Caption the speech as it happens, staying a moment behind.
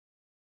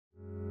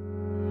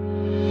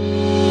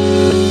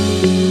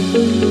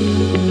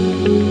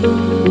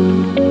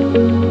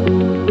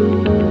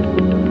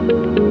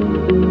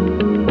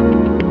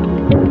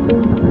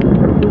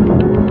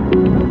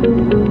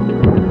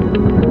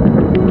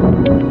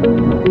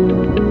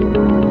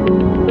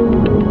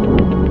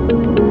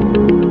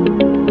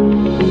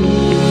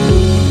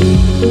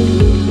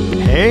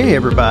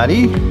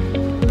everybody.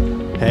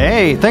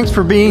 Hey, thanks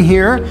for being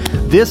here.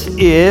 This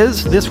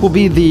will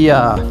be the,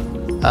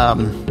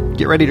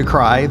 get ready to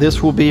cry.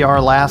 This will be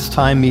our last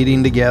time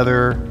meeting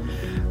together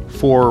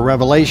for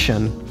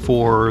Revelation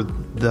for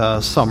the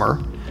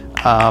summer.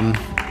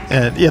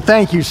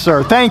 Thank you,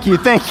 sir. Thank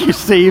you,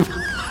 Steve.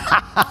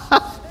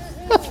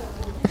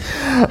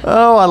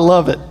 Oh, I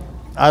love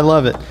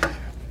it.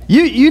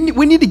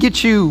 We need to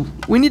get you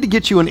an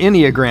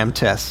Enneagram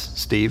test,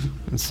 Steve,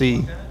 and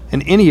see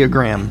an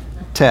Enneagram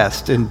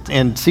test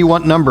and see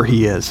what number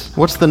he is.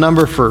 What's the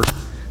number for,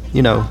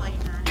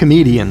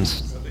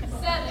 comedians?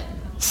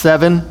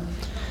 7?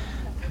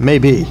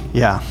 Maybe,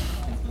 yeah.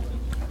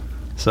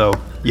 So,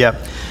 yeah.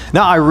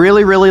 Now, I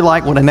really, really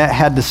like what Annette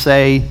had to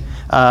say,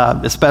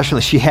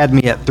 especially she had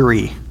me at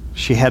 3.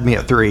 She had me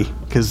at 3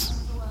 because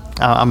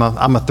I'm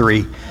a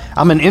 3.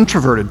 I'm an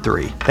introverted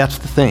 3. That's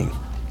the thing.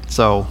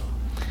 So,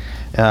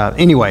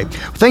 anyway,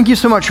 thank you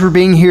so much for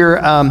being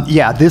here.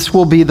 This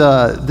will be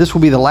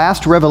the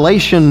last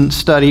Revelation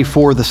study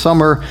for the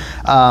summer.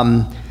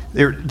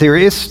 There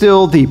is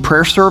still the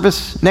prayer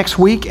service next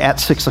week at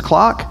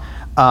 6:00.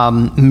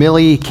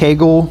 Millie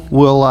Cagle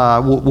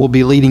will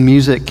be leading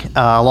music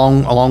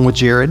along with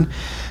Jared,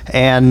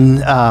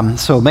 and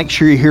so make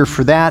sure you're here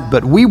for that.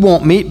 But we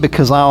won't meet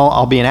because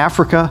I'll be in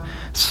Africa.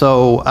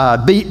 So,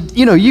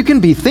 you can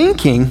be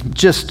thinking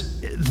just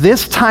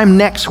this time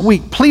next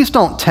week, please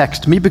don't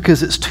text me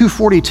because it's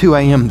 2:42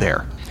 a.m.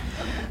 there.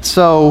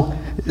 So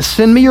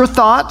send me your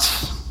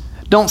thoughts.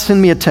 Don't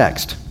send me a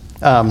text.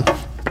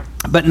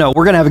 But no,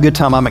 we're going to have a good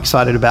time. I'm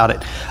excited about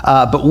it.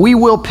 But we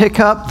will pick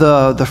up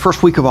the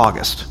first week of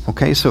August.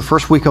 Okay, so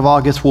first week of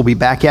August, we'll be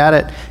back at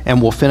it,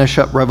 and we'll finish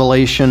up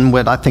Revelation.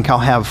 I think I'll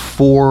have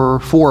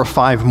four or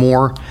five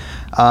more.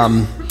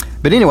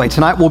 But anyway,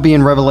 tonight we'll be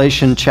in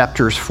Revelation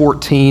chapters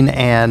 14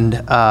 and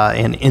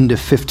into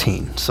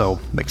 15. So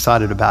I'm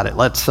excited about it.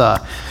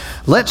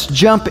 Let's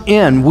jump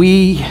in.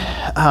 We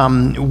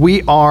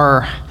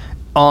are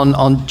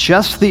on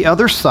just the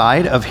other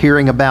side of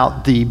hearing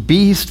about the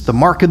beast, the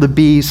mark of the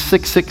beast,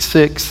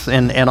 666,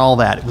 and all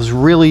that. It was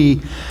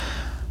really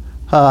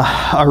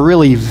a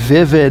really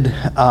vivid,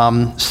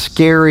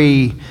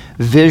 scary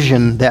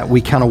vision that we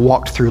kind of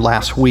walked through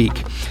last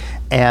week.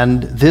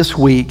 And this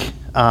week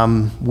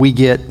we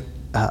get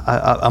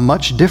a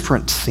much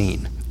different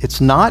scene.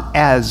 It's not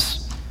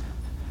as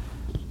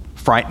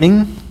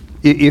frightening,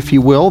 if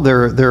you will.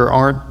 There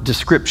aren't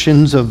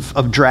descriptions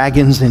of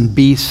dragons and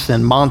beasts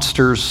and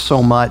monsters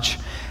so much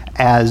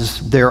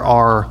as there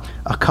are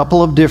a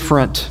couple of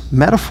different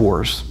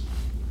metaphors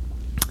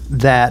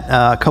that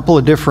a couple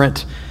of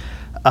different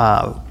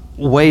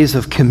ways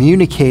of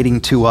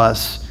communicating to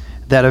us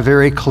that a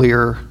very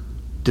clear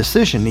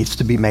decision needs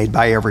to be made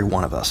by every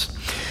one of us.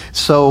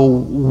 So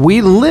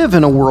we live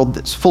in a world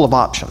that's full of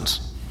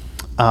options.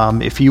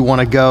 If you want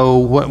to go,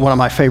 one of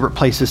my favorite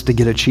places to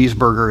get a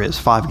cheeseburger is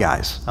Five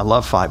Guys. I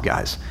love Five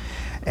Guys,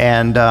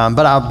 and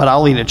but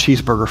I'll eat a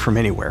cheeseburger from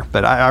anywhere.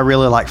 But I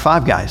really like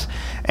Five Guys.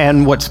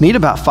 And what's neat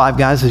about Five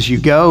Guys is you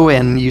go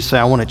and you say,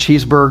 I want a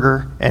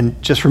cheeseburger,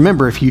 and just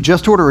remember, if you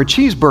just order a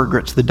cheeseburger,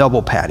 it's the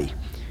double patty.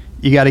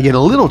 You got to get a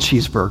little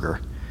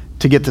cheeseburger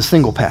to get the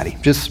single patty.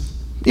 Just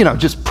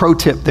pro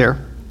tip there.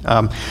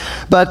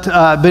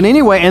 But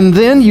anyway, and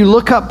then you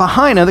look up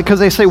behind it because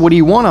they say, what do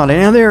you want on it?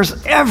 And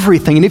there's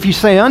everything. And if you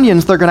say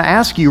onions, they're going to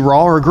ask you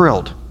raw or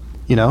grilled,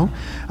 and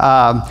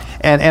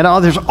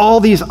there's all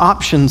these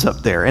options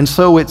up there. And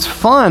so it's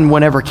fun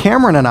whenever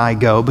Cameron and I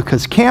go,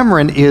 because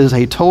Cameron is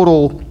a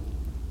total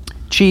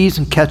cheese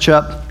and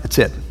ketchup. That's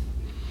it.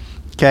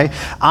 Okay.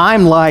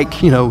 I'm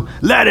like,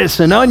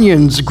 lettuce and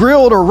onions,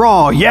 grilled or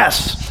raw.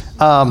 Yes.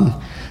 And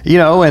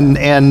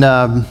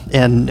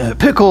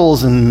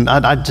pickles, and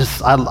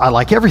I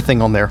like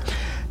everything on there.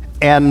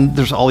 And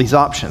there's all these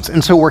options.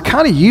 And so we're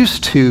kind of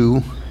used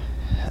to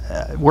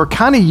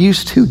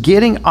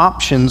getting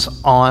options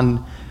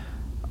on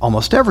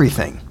almost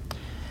everything.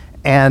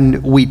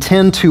 And we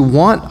tend to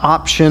want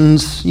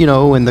options,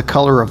 in the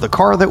color of the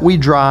car that we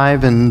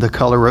drive and the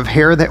color of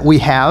hair that we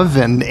have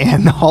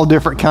and all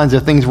different kinds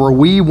of things where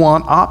we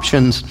want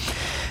options.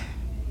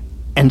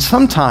 And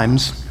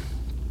sometimes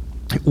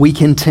we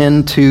can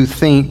tend to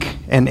think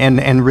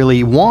and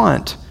really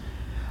want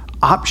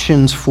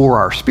options for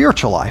our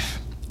spiritual life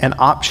and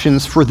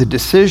options for the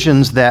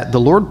decisions that the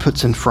Lord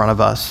puts in front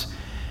of us.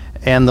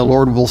 And the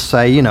Lord will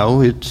say,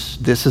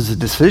 this is a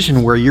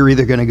decision where you're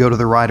either going to go to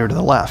the right or to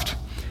the left.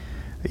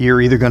 You're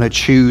either going to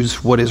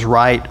choose what is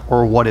right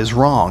or what is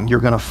wrong.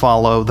 You're going to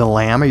follow the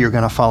lamb or you're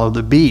going to follow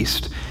the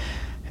beast.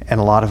 And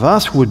a lot of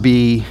us would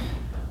be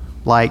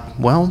like,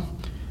 well,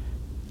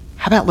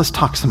 how about let's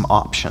talk some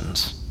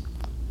options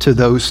to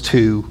those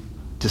two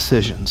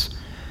decisions.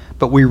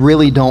 But we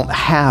really don't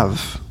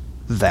have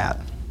that.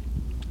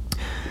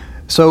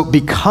 So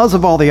because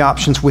of all the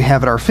options we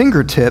have at our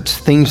fingertips,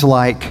 things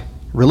like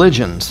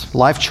religions,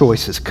 life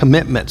choices,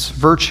 commitments,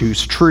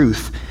 virtues,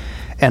 truth,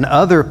 and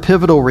other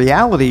pivotal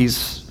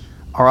realities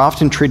are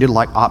often treated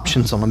like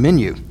options on a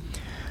menu.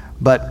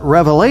 But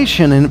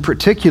Revelation, in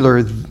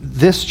particular,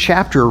 this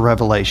chapter of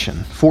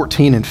Revelation,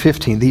 14 and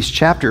 15, these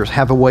chapters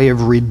have a way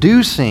of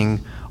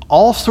reducing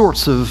all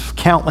sorts of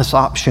countless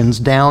options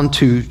down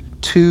to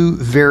two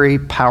very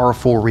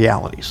powerful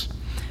realities.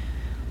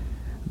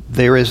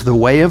 There is the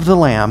way of the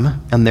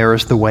Lamb, and there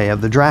is the way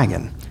of the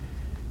dragon.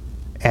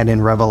 And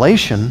in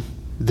Revelation,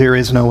 there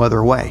is no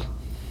other way.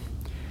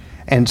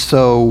 And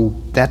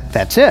so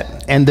that's it.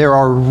 And there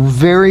are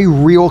very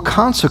real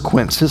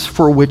consequences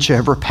for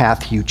whichever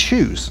path you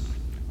choose.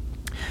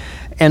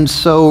 And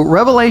so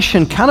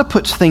Revelation kind of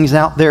puts things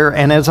out there,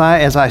 and as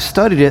I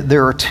studied it,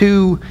 there are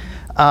two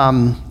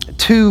kind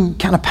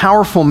of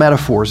powerful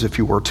metaphors, if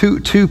you will,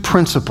 two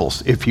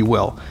principles, if you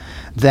will,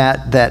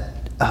 that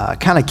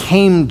kind of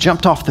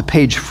jumped off the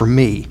page for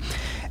me.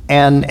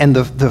 And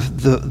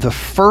the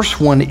first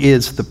one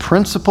is the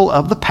principle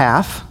of the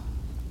path.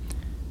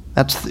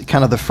 That's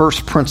kind of the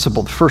first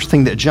principle. The first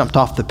thing that jumped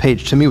off the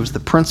page to me was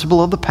the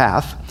principle of the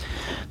path.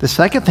 The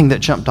second thing that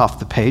jumped off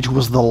the page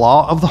was the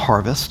law of the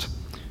harvest.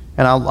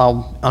 And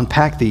I'll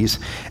unpack these.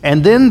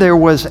 And then there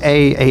was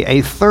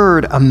a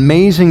third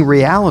amazing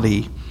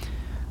reality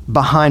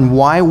behind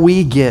why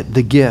we get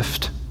the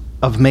gift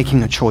of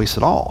making a choice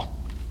at all.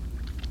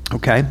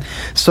 Okay,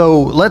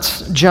 so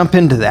let's jump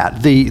into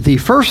that. The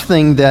first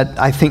thing that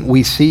I think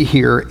we see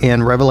here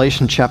in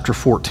Revelation chapter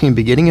 14,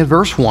 beginning in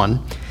verse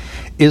 1,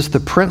 is the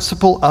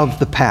principle of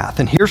the path.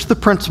 And here's the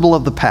principle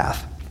of the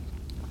path.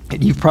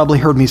 You've probably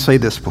heard me say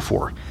this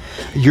before.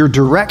 Your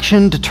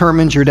direction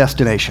determines your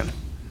destination.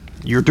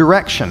 Your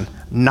direction,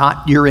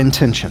 not your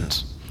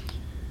intentions.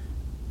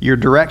 Your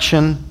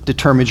direction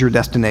determines your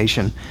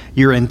destination.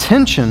 Your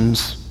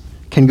intentions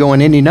can go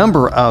in any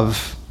number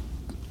of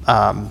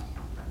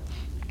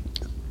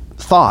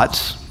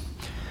thoughts,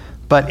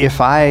 but if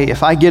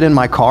I get in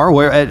my car,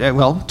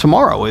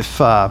 tomorrow,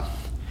 if I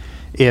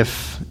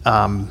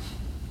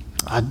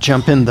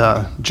jump in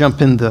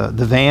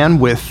the van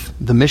with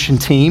the mission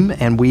team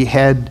and we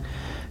head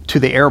to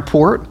the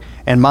airport,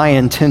 and my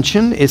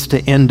intention is to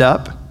end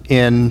up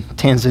in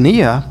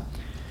Tanzania,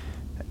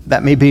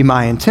 that may be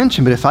my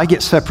intention. But if I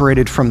get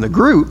separated from the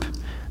group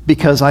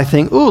because I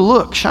think, oh,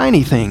 look,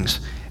 shiny things,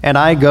 and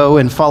I go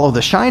and follow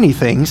the shiny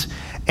things,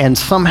 and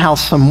somehow,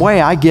 some way,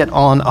 I get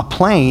on a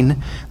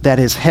plane that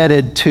is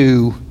headed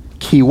to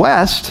Key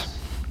West,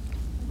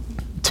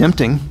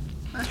 tempting,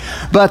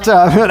 but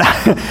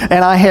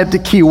and I head to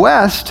Key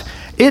West,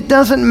 it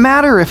doesn't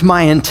matter if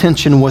my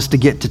intention was to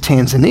get to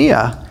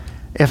Tanzania.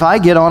 If I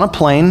get on a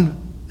plane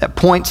that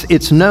points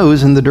its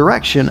nose in the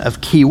direction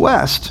of Key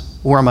West,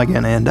 where am I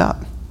going to end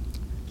up?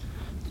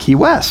 Key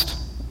West,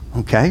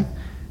 okay?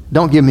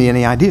 Don't give me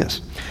any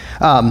ideas.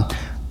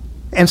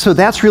 And so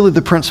that's really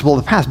the principle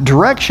of the path.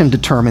 Direction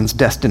determines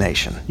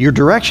destination. Your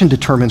direction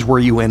determines where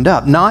you end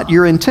up, not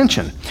your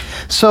intention.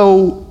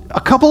 So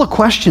a couple of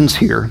questions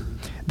here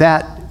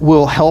that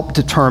will help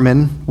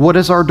determine what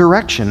is our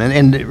direction.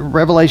 And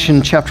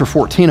Revelation chapter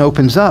 14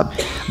 opens up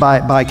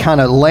by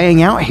kind of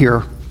laying out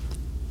here,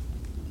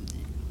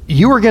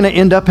 you are going to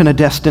end up in a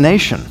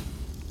destination,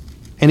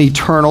 an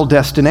eternal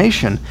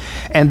destination,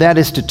 and that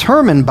is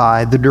determined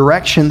by the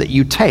direction that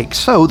you take.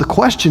 So the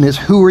question is,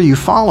 who are you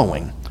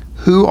following?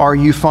 Who are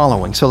you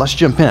following? So let's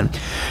jump in.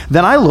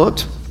 Then I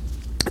looked,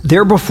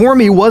 there before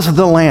me was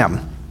the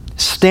Lamb,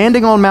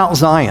 standing on Mount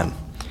Zion,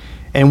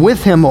 and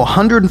with him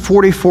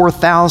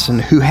 144,000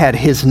 who had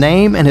his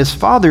name and his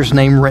father's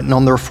name written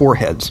on their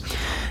foreheads.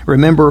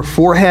 Remember,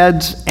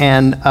 foreheads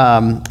and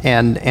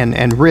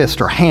wrist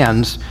or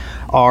hands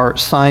are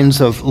signs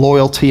of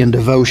loyalty and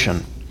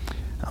devotion.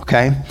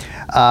 Okay?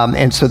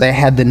 And so they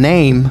had the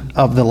name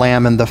of the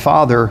Lamb and the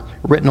Father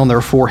written on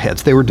their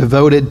foreheads. They were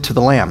devoted to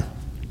the Lamb.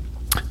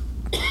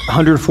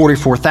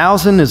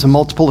 144,000 is a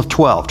multiple of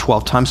 12.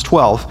 12 times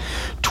 12.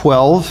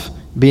 12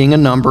 being a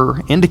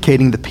number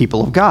indicating the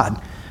people of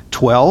God.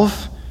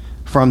 12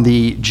 from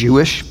the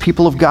Jewish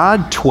people of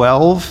God.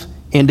 12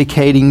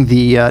 indicating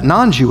the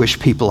non-Jewish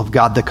people of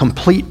God, the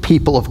complete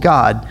people of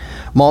God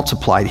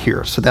multiplied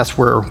here. So that's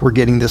where we're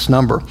getting this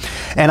number.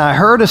 And I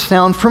heard a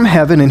sound from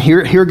heaven, and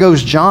here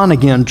goes John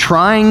again,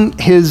 trying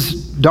his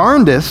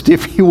darndest,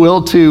 if you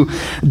will, to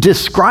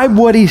describe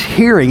what he's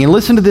hearing. And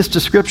listen to this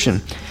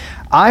description.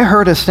 I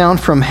heard a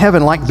sound from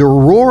heaven like the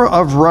roar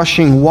of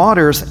rushing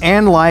waters,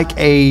 and like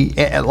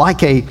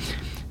the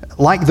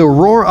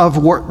roar of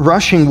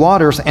rushing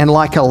waters, and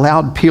like a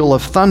loud peal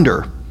of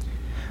thunder.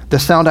 The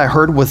sound I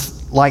heard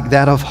was like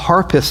that of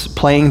harpists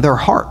playing their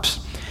harps.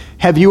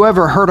 Have you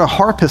ever heard a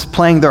harpist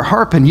playing their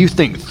harp and you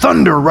think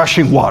thunder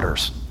rushing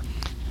waters?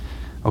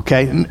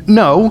 Okay,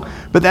 no,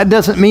 but that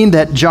doesn't mean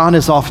that John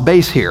is off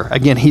base here.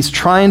 Again, he's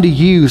trying to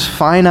use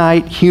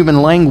finite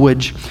human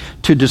language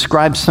to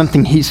describe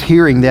something he's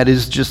hearing that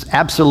is just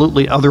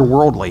absolutely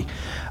otherworldly.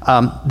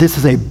 This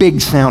is a big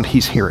sound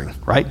he's hearing,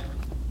 right?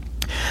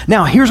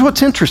 Now, here's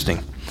what's interesting.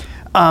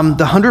 The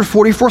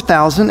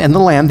 144,000 and the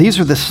Lamb, these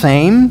are the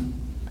same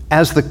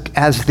as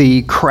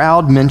the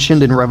crowd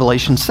mentioned in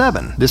Revelation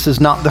 7. This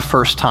is not the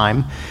first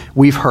time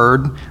we've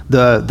heard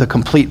the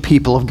complete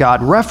people of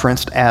God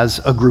referenced as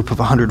a group of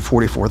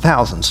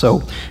 144,000.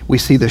 So we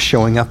see this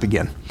showing up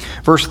again.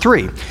 Verse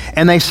 3,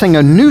 and they sang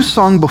a new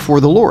song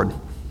before the Lord,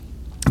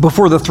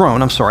 before the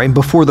throne,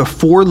 before the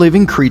four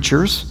living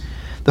creatures.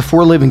 The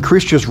four living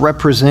creatures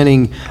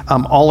representing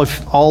all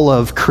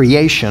of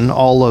creation,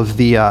 all of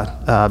the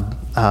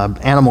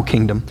animal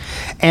kingdom,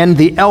 and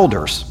the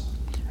elders.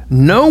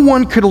 No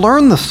one could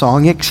learn the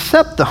song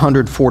except the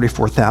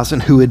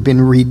 144,000 who had been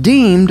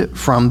redeemed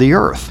from the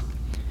earth.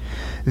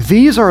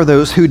 These are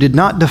those who did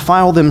not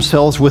defile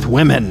themselves with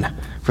women,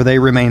 for they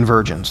remain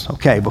virgins.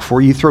 Okay,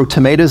 before you throw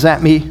tomatoes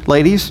at me,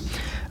 ladies,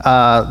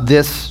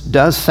 this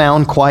does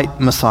sound quite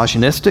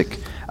misogynistic.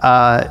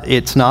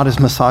 It's not as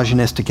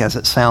misogynistic as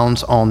it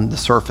sounds on the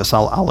surface.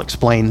 I'll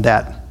explain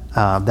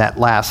that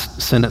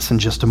last sentence in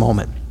just a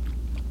moment.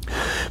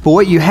 But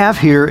what you have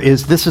here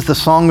is this is the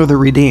song of the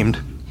redeemed.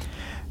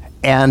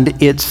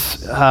 And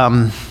it's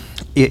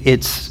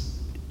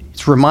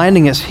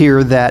reminding us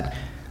here that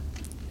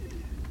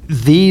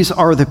these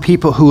are the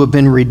people who have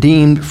been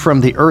redeemed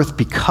from the earth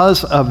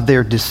because of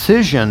their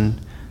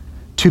decision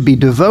to be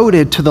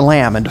devoted to the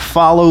Lamb and to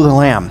follow the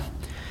Lamb.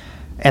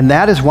 And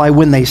that is why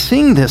when they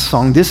sing this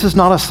song, this is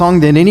not a song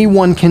that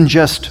anyone can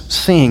just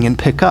sing and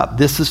pick up.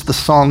 This is the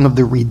song of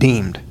the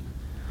redeemed.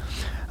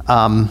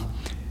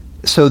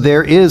 So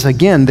there is,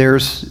 again,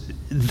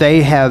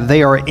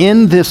 they are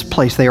in this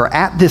place. They are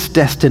at this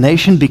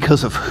destination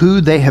because of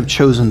who they have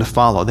chosen to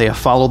follow. They have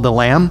followed the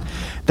Lamb.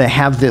 They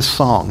have this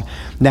song.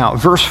 Now,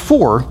 verse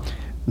 4,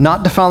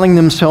 not defiling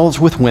themselves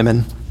with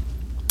women.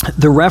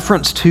 The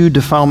reference to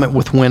defilement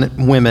with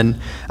women,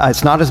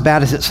 it's not as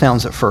bad as it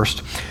sounds at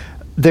first.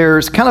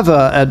 There's kind of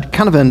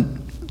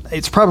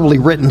it's probably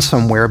written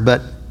somewhere,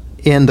 but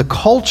in the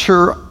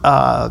culture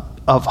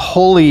of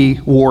holy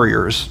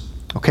warriors,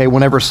 okay,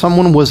 whenever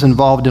someone was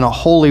involved in a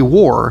holy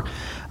war,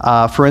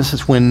 for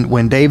instance,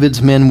 when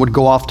David's men would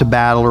go off to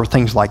battle or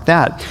things like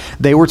that,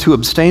 they were to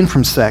abstain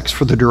from sex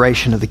for the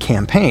duration of the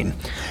campaign.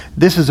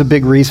 This is a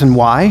big reason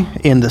why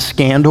in the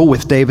scandal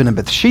with David and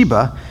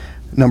Bathsheba,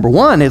 number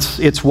one,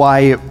 it's why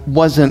it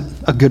wasn't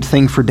a good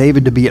thing for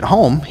David to be at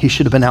home. He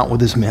should have been out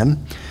with his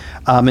men.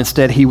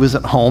 Instead, he was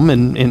at home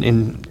and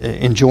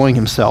enjoying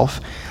himself.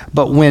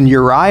 But when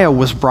Uriah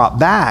was brought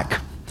back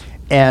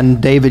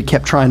and David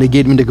kept trying to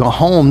get him to go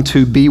home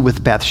to be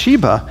with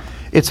Bathsheba,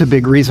 it's a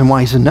big reason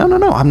why he said, no,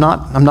 I'm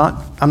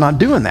not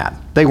doing that.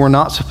 They were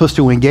not supposed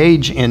to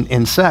engage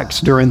in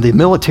sex during the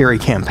military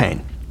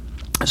campaign.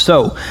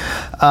 So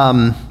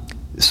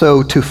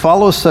to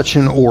follow such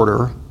an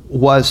order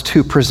was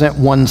to present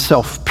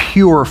oneself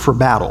pure for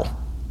battle.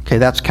 Okay,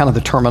 that's kind of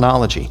the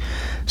terminology.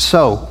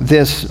 So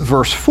this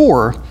verse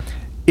 4,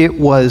 it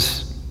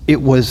was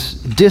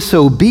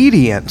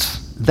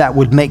disobedience that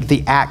would make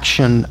the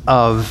action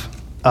of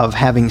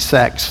having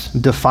sex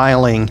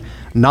defiling,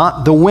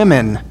 not the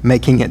women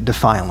making it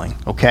defiling,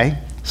 okay?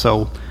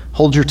 So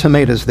hold your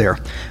tomatoes there.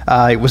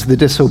 It was the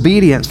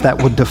disobedience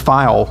that would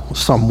defile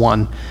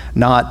someone,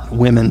 not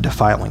women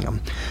defiling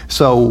them.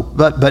 So,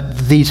 but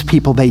these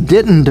people, they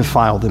didn't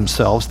defile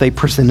themselves. They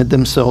presented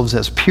themselves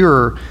as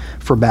pure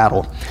for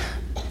battle.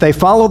 They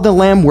followed the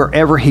Lamb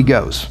wherever he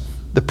goes.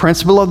 The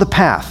principle of the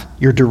path,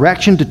 your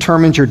direction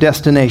determines your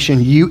destination.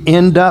 You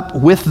end up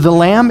with the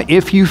Lamb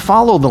if you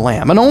follow the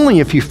Lamb, and only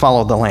if you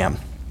follow the Lamb.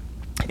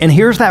 And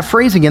here's that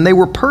phrase again, they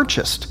were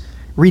purchased,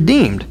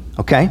 redeemed,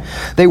 okay?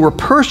 They were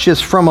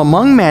purchased from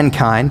among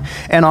mankind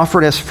and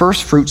offered as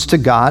first fruits to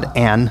God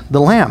and the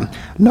Lamb.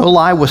 No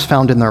lie was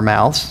found in their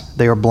mouths.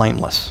 They are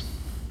blameless.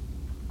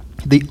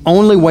 The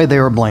only way they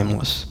are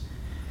blameless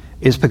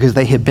is because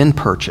they had been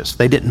purchased.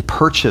 They didn't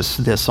purchase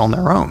this on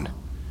their own.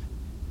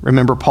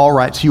 Remember, Paul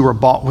writes, you were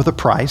bought with a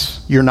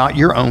price. You're not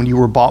your own. You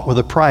were bought with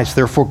a price.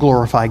 Therefore,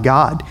 glorify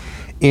God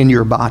in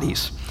your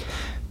bodies.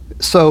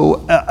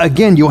 So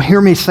again, you'll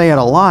hear me say it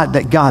a lot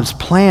that God's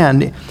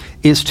plan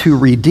is to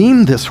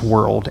redeem this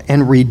world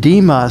and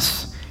redeem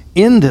us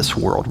in this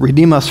world,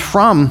 redeem us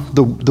from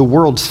the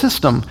world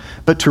system,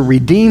 but to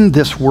redeem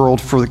this world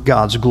for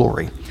God's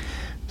glory.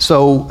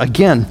 So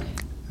again,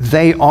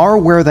 they are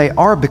where they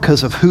are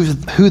because of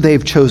who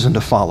they've chosen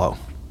to follow.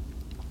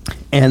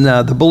 And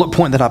the bullet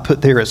point that I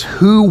put there is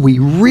who we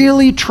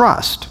really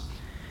trust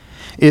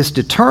is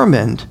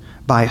determined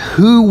by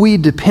who we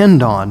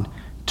depend on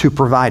to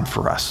provide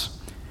for us.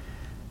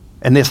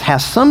 And this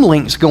has some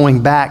links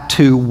going back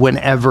to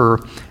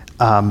whenever,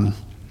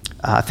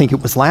 I think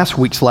it was last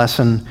week's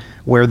lesson,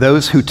 where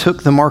those who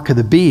took the mark of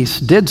the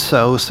beast did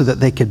so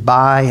that they could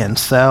buy and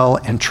sell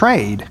and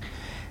trade.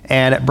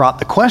 And it brought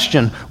the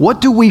question,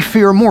 what do we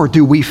fear more?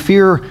 Do we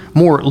fear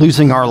more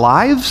losing our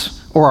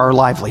lives or our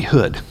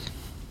livelihood?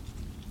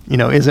 You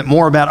know, is it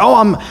more about,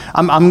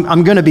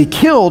 I'm going to be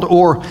killed,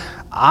 or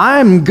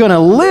I'm going to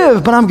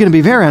live, but I'm going to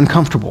be very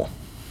uncomfortable?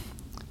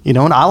 You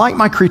know, and I like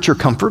my creature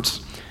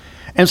comforts.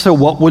 And so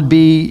what would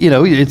be, you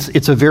know,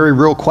 it's a very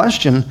real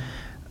question.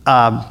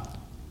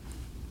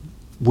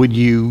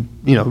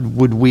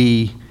 Would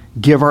we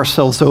give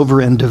ourselves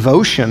over in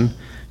devotion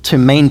to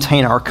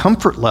maintain our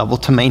comfort level,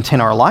 to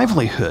maintain our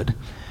livelihood.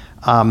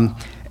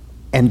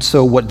 And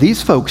so what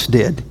these folks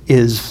did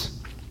is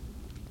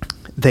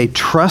they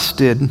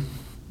trusted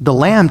the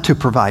Lamb to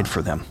provide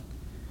for them.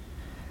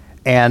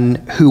 And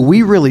who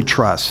we really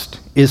trust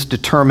is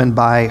determined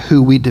by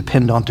who we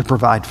depend on to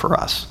provide for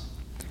us.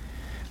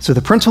 So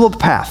the principle of the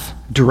path,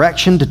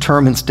 direction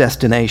determines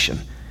destination.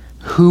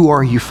 Who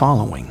are you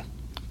following?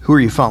 Who are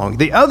you following?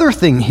 The other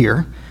thing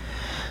here,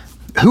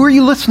 who are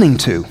you listening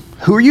to?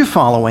 Who are you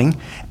following?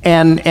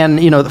 And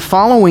the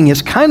following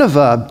is kind of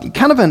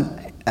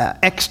an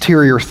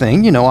exterior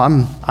thing.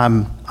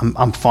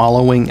 I'm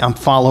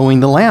following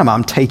the Lamb.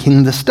 I'm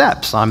taking the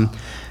steps.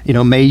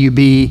 May you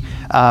be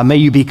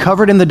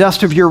covered in the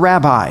dust of your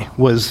rabbi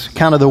was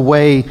kind of the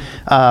way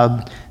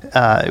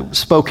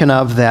spoken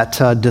of,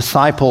 that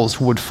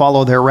disciples would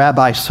follow their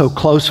rabbi so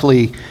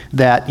closely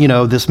that,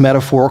 this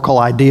metaphorical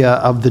idea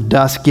of the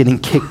dust getting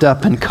kicked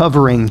up and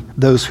covering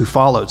those who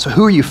followed. So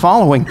who are you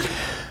following?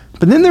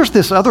 But then there's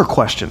this other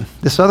question,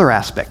 this other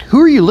aspect. Who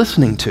are you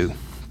listening to?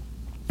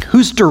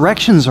 Whose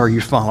directions are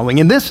you following?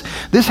 And this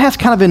has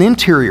kind of an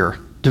interior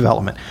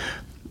development.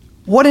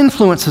 What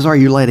influences are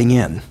you letting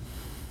in?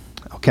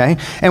 Okay,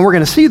 and we're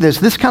going to see this.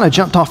 This kind of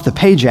jumped off the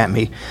page at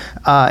me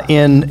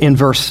in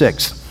verse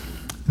 6.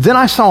 Then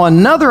I saw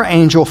another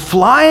angel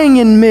flying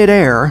in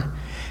midair,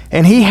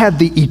 and he had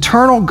the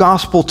eternal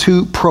gospel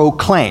to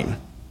proclaim,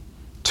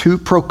 to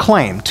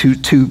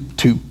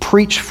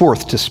preach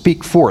forth, to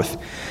speak forth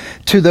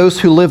to those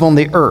who live on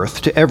the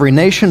earth, to every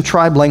nation,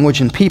 tribe,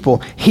 language, and people.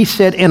 He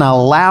said in a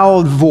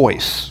loud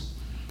voice,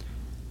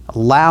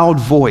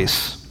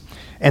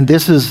 and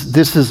this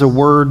is a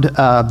word,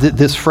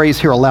 this phrase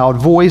here, a loud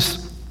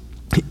voice,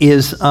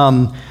 is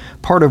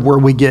part of where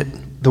we get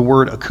the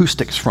word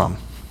acoustics from.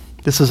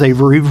 This is a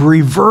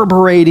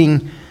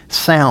reverberating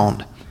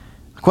sound.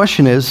 The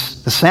question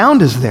is, the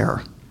sound is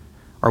there.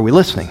 Are we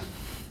listening?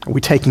 Are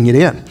we taking it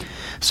in?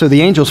 So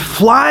the angel's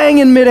flying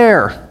in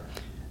midair,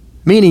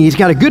 meaning he's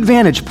got a good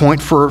vantage point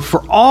for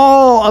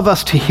all of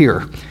us to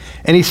hear.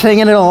 And he's saying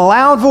it in a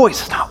loud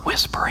voice, not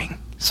whispering,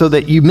 so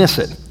that you miss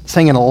it.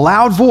 Saying in a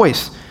loud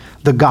voice,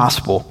 the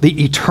gospel,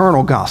 the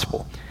eternal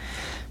gospel.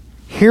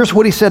 Here's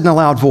what he said in a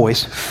loud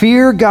voice: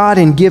 fear God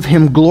and give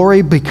him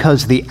glory,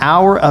 because the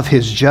hour of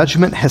his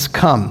judgment has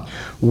come.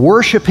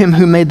 Worship him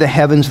who made the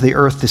heavens, the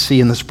earth, the sea,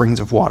 and the springs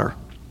of water.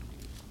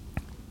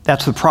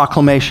 That's the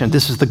proclamation.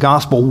 This is the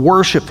gospel.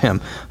 Worship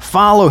him.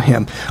 Follow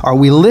him. Are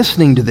we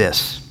listening to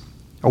this?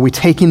 Are we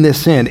taking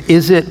this in?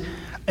 Is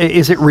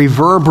it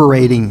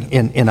reverberating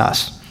in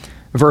us?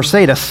 Verse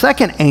 8, a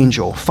second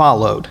angel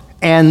followed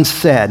and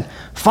said,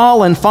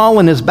 fallen,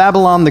 fallen is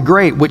Babylon the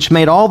Great, which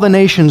made all the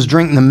nations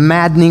drink the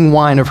maddening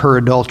wine of her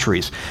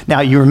adulteries.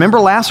 Now, you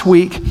remember last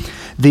week,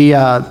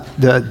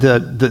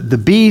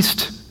 the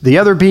beast, the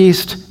other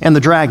beast, and the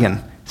dragon.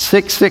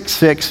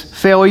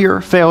 666,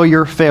 failure,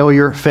 failure,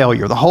 failure,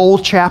 failure. The whole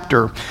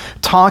chapter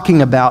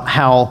talking about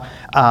how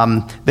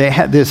they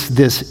had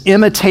this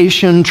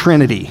imitation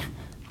trinity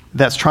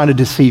that's trying to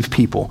deceive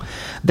people.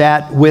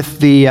 That with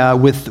the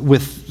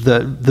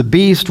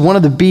beast, one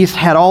of the beasts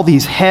had all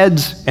these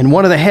heads, and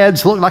one of the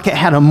heads looked like it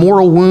had a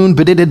mortal wound,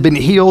 but it had been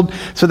healed.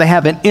 So they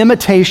have an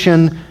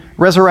imitation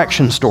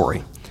resurrection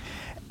story.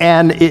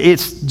 And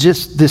it's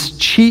just this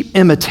cheap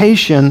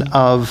imitation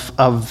of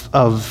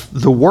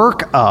the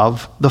work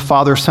of the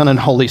Father, Son, and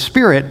Holy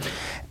Spirit.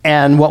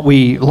 And what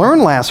we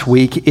learned last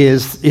week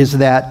is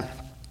that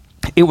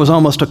it was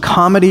almost a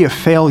comedy of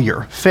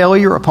failure.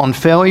 Failure upon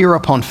failure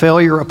upon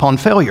failure upon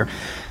failure.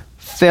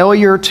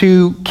 Failure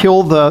to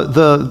kill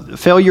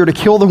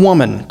the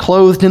woman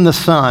clothed in the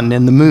sun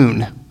and the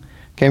moon.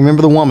 Okay,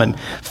 remember the woman.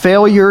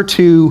 Failure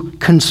to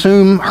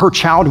consume her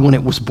child when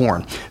it was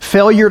born.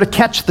 Failure to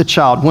catch the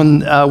child when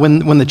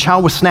the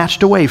child was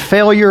snatched away.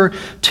 Failure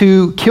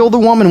to kill the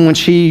woman when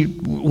she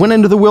went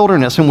into the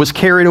wilderness and was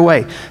carried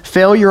away.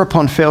 Failure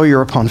upon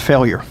failure upon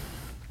failure.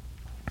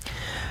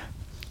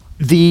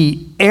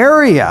 The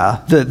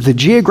area, the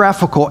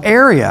geographical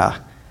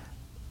area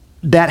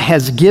that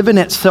has given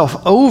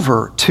itself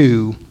over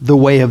to the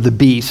way of the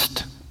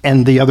beast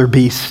and the other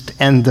beast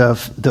and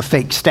the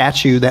fake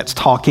statue that's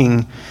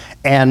talking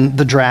and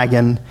the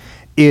dragon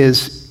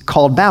is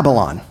called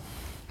Babylon.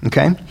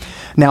 Okay?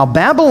 Now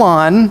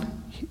Babylon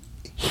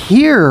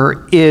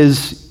here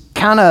is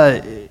kind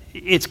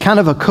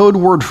of a code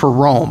word for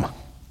Rome,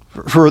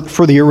 for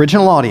the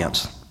original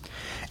audience.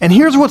 And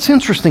here's what's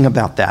interesting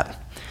about that.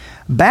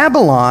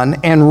 Babylon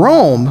and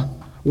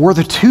Rome were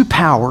the two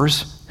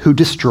powers who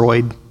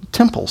destroyed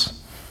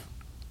temples.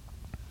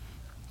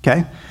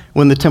 Okay?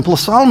 When the Temple of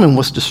Solomon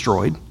was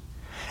destroyed,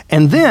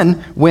 and then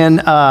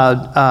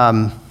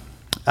whenever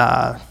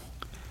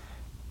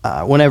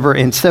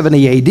in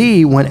 70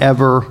 AD,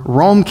 whenever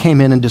Rome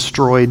came in and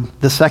destroyed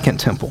the second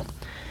temple.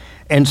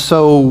 And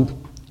so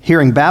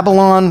hearing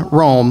Babylon,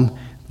 Rome,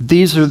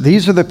 these are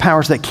the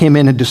powers that came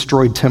in and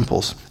destroyed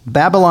temples.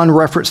 Babylon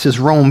references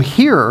Rome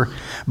here,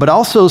 but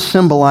also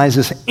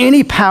symbolizes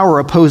any power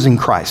opposing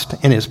Christ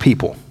and his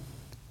people.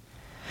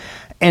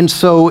 And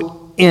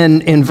so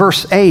in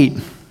verse 8,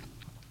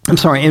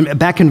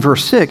 back in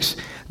verse 6,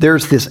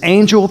 there's this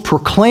angel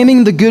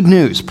proclaiming the good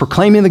news,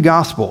 proclaiming the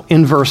gospel.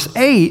 In verse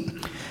 8,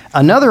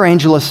 another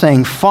angel is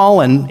saying,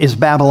 fallen is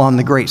Babylon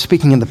the Great,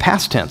 speaking in the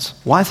past tense.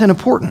 Why is that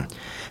important?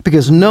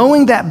 Because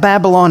knowing that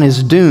Babylon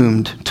is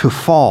doomed to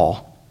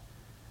fall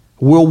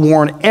will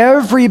warn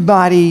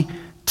everybody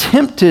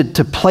tempted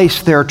to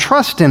place their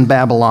trust in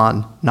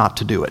Babylon not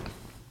to do it.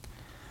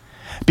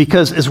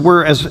 Because as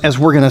we're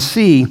going to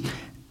see,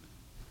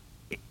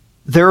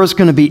 there is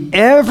going to be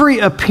every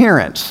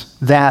appearance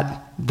that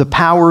the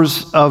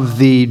powers of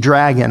the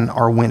dragon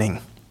are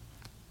winning.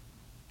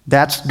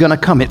 That's going to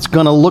come. It's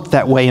going to look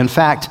that way. In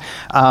fact,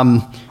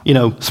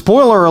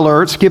 spoiler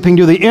alert, skipping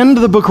to the end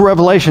of the book of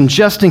Revelation,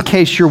 just in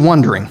case you're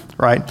wondering,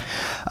 right?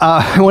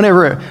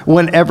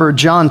 Whenever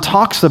John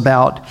talks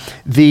about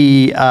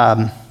the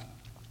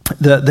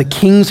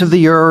kings of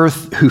the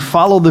earth who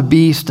follow the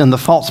beast and the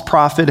false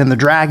prophet and the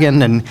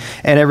dragon and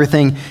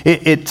everything,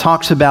 it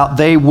talks about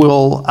they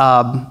will...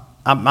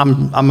 I'm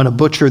going to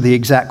butcher the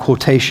exact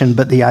quotation,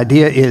 but the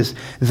idea is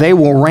they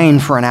will reign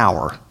for an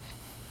hour.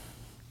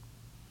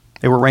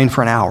 They will reign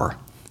for an hour.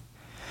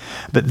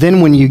 But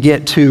then when you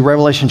get to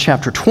Revelation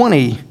chapter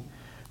 20,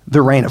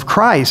 the reign of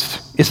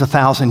Christ is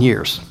 1,000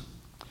 years.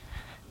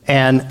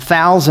 And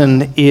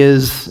 1,000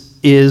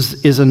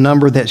 is a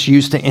number that's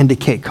used to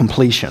indicate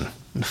completion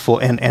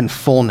and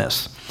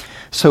fullness.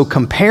 So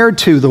compared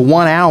to the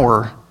 1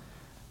 hour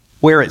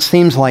where it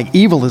seems like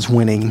evil is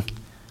winning,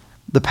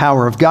 the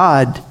power of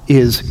God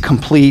is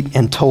complete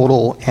and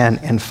total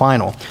and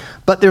final.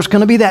 But there's going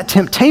to be that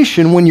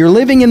temptation when you're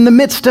living in the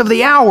midst of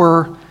the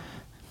hour,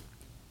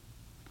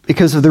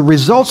 because of the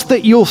results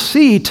that you'll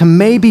see, to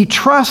maybe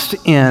trust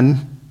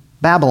in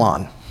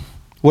Babylon,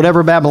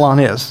 whatever Babylon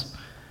is.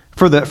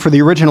 For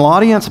the original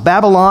audience,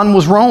 Babylon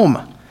was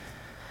Rome.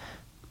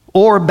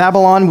 Or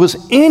Babylon was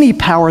any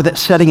power that's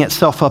setting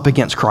itself up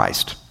against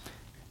Christ.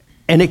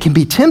 And it can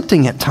be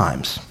tempting at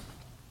times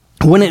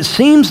when it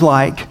seems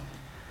like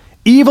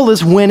evil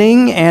is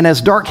winning, and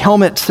as Dark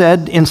Helmet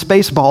said in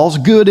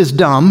Spaceballs, good is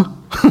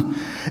dumb.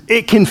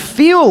 It can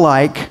feel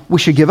like we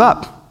should give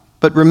up.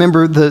 But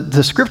remember,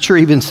 the scripture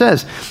even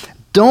says,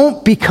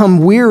 don't become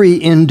weary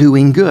in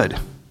doing good.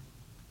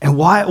 And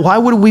why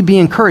would we be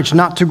encouraged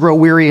not to grow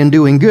weary in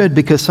doing good?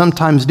 Because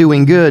sometimes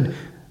doing good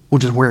will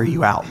just wear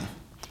you out.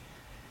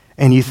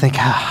 And you think,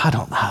 I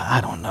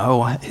don't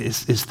know.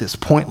 Is this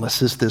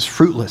pointless? Is this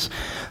fruitless?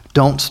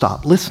 Don't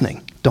stop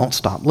listening. Don't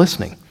stop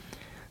listening.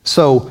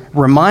 So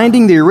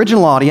reminding the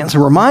original audience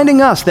and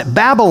reminding us that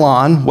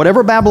Babylon,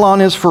 whatever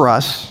Babylon is for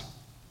us,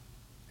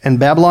 and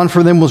Babylon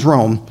for them was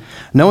Rome,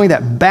 knowing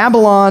that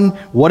Babylon,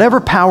 whatever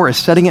power is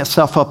setting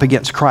itself up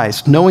against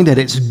Christ, knowing that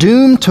it's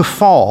doomed to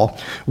fall,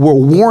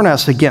 will warn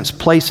us against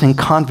placing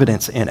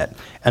confidence in it.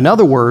 In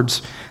other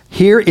words,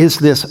 here is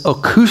this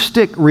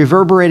acoustic,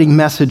 reverberating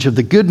message of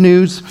the good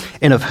news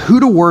and of who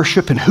to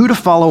worship and who to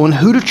follow and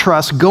who to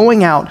trust,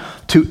 going out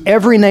to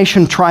every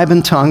nation, tribe,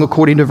 and tongue,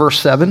 according to verse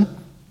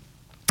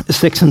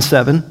 6 and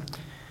 7.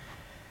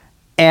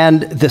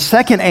 And the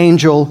second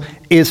angel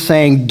is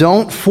saying,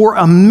 don't for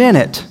a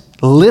minute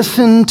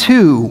listen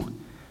to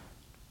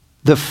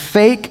the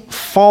fake,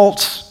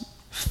 false,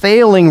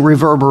 failing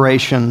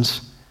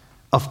reverberations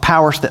of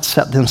powers that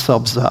set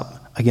themselves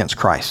up against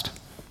Christ.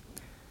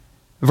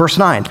 Verse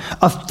 9,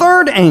 a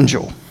third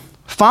angel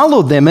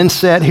followed them and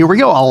said, here we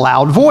go, a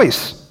loud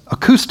voice,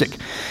 acoustic.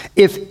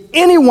 If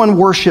anyone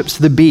worships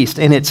the beast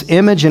and its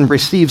image and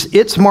receives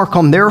its mark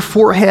on their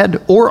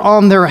forehead or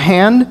on their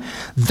hand,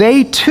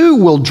 they too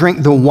will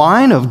drink the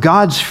wine of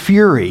God's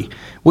fury,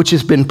 which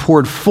has been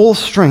poured full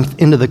strength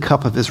into the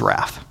cup of his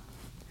wrath.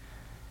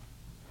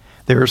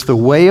 There's the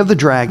way of the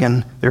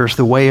dragon, there's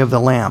the way of the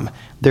lamb.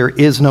 There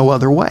is no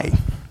other way.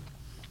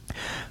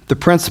 The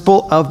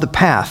principle of the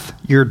path,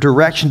 your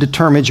direction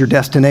determines your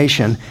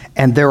destination,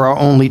 and there are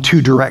only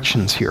two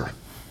directions here.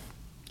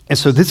 And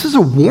so this is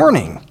a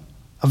warning,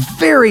 a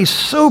very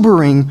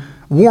sobering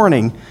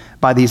warning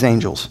by these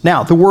angels.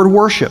 Now, the word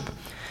worship,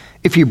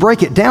 if you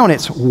break it down,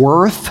 it's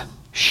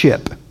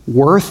worth-ship.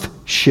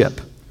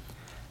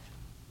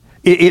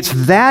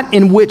 It's that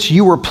in which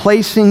you are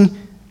placing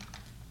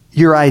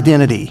your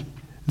identity,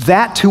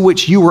 that to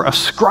which you are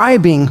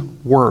ascribing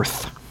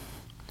worth.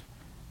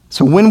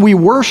 So when we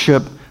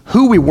worship,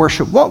 who we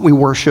worship, what we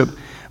worship,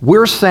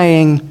 we're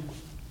saying,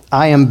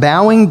 I am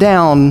bowing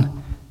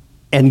down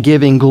and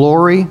giving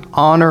glory,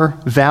 honor,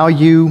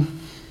 value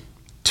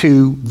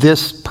to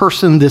this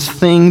person, this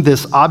thing,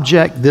 this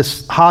object,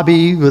 this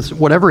hobby, this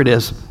whatever it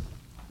is.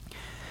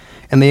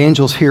 And the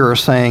angels here are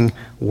saying,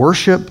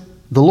 worship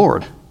the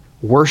Lord.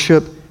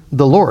 Worship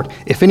the Lord.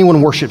 If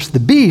anyone worships the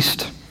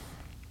beast,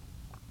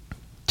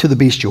 to the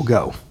beast you'll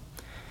go.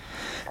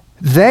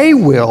 They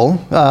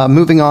will,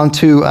 moving on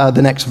to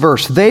the next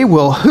verse, they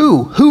will,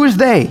 who? Who is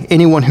they?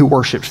 Anyone who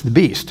worships the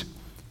beast.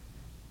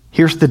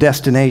 Here's the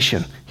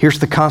destination. Here's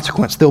the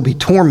consequence. They'll be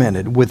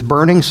tormented with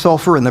burning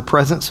sulfur in the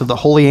presence of the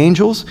holy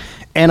angels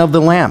and of the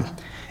Lamb.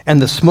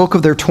 and the smoke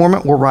of their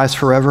torment will rise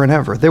forever and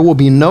ever. There will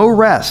be no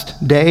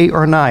rest, day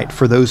or night,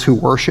 for those who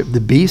worship the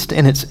beast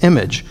and its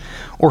image,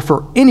 or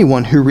for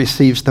anyone who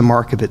receives the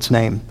mark of its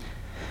name.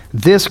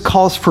 This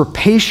calls for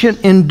patient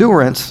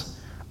endurance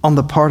on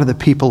the part of the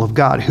people of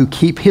God who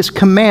keep his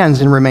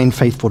commands and remain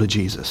faithful to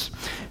Jesus.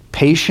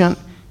 Patient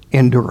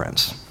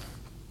endurance.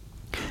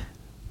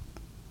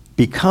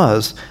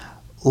 Because,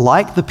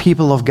 like the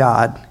people of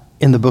God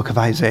in the book of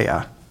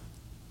Isaiah,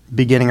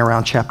 beginning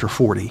around chapter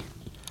 40,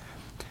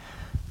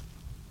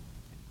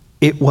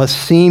 it was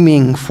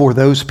seeming for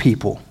those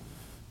people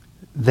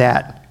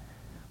that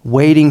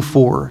waiting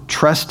for,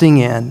 trusting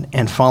in,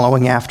 and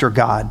following after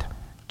God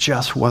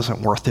just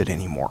wasn't worth it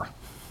anymore.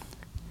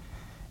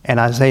 And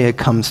Isaiah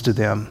comes to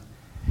them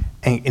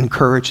and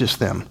encourages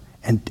them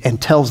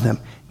and tells them,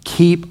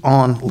 keep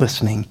on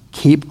listening,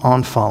 keep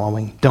on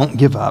following, don't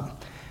give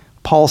up.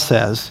 Paul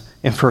says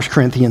in 1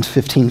 Corinthians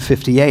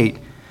 15:58,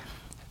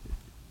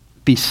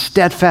 be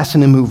steadfast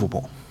and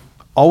immovable,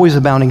 always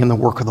abounding in the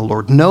work of the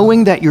Lord,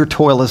 knowing that your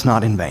toil is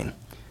not in vain.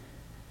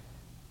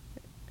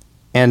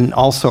 And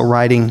also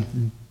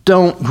writing,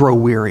 don't grow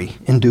weary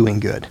in doing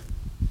good,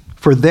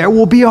 for there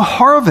will be a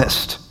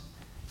harvest.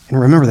 And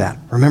remember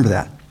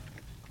that.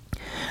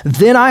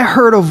 Then I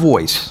heard a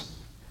voice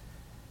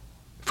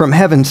from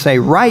heaven say,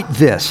 write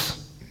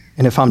this.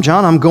 And if I'm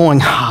John, I'm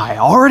going, I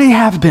already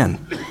have been,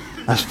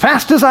 as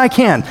fast as I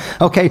can.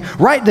 Okay,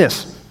 write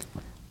this.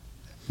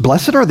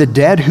 Blessed are the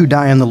dead who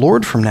die in the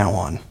Lord from now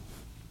on.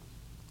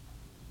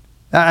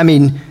 I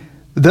mean,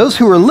 those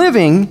who are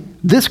living,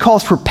 this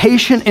calls for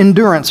patient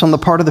endurance on the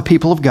part of the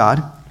people of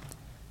God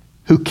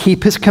who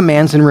keep his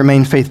commands and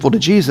remain faithful to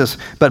Jesus.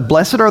 But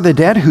blessed are the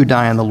dead who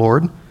die in the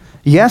Lord.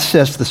 Yes,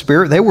 says the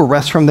Spirit, they will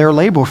rest from their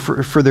labor,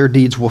 for their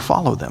deeds will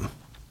follow them.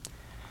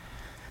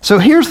 So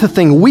here's the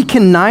thing. We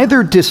can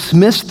neither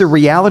dismiss the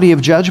reality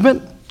of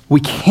judgment, we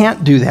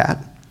can't do that,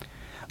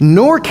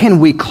 nor can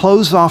we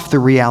close off the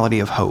reality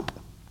of hope.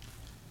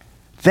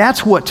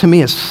 That's what to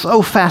me is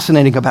so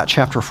fascinating about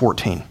chapter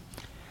 14.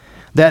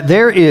 That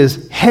there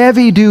is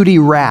heavy-duty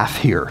wrath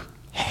here.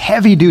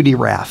 Heavy-duty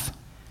wrath.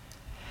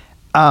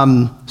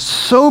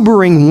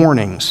 Sobering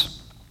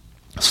warnings.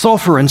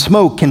 Sulfur and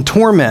smoke and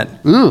torment.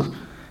 Ugh.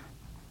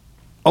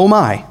 Oh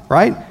my,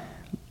 right?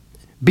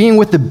 Being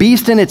with the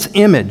beast in its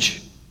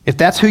image. If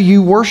that's who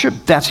you worship,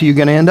 that's who you're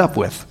going to end up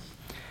with.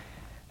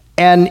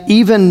 And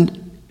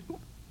even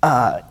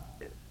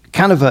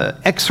kind of an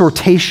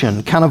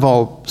exhortation, kind of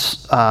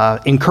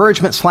a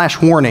encouragement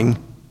 / warning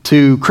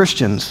to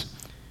Christians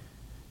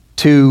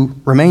to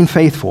remain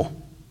faithful,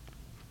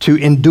 to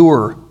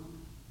endure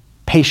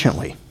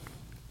patiently.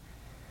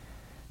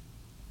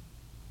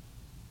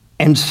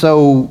 And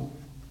so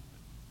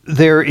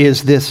there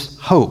is this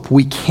hope.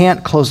 We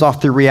can't close off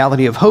the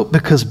reality of hope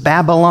because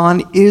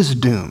Babylon is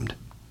doomed.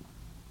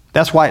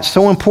 That's why it's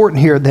so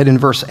important here that in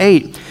verse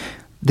 8,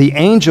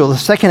 the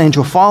second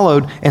angel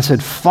followed and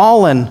said,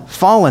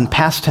 fallen,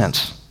 past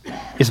tense,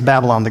 is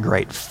Babylon the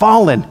Great.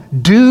 Fallen,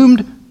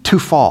 doomed to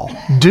fall,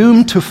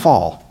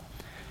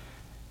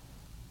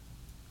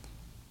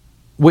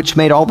 which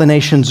made all the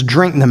nations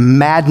drink the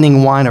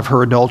maddening wine of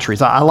her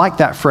adulteries. I like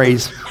that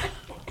phrase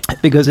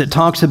because it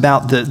talks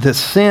about the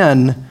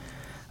sin,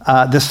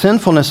 the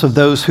sinfulness of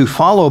those who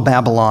follow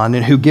Babylon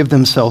and who give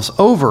themselves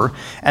over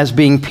as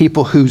being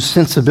people whose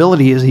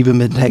sensibility has even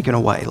been taken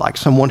away, like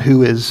someone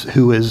who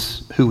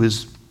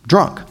is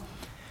drunk.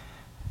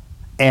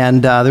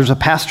 And there's a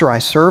pastor I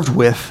served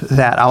with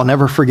that I'll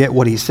never forget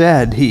what he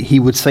said. He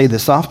would say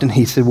this often.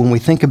 He said, when we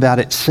think about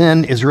it,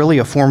 sin is really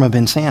a form of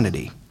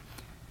insanity.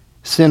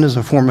 Sin is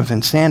a form of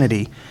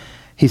insanity.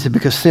 He said,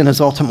 because sin is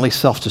ultimately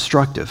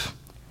self-destructive.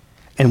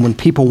 And when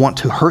people want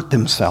to hurt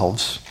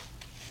themselves,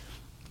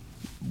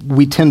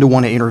 we tend to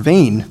want to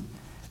intervene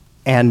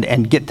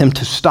and get them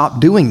to stop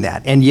doing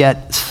that. And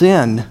yet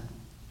sin,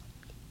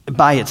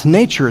 by its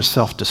nature, is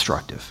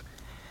self-destructive.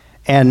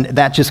 And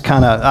that just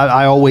kind of,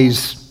 I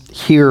always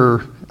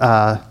hear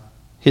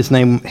his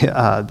name,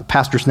 the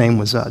pastor's name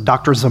was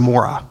Dr.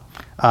 Zamora.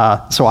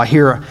 So I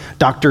hear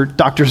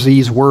Dr.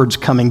 Z's words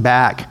coming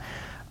back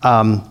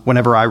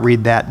whenever I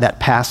read that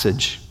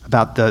passage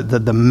about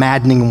the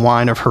maddening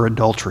wine of her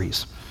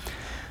adulteries.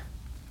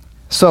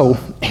 So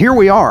here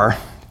we are.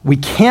 We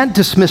can't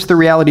dismiss the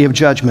reality of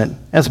judgment,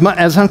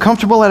 as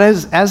uncomfortable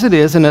as it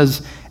is and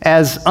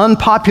as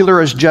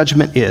unpopular as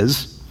judgment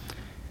is.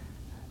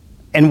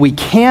 And we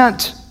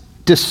can't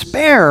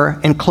despair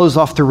and close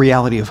off the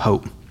reality of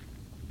hope.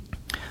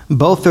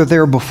 Both are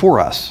there before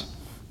us.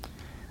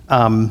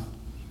 And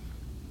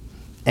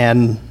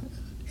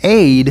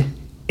aid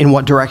in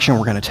what direction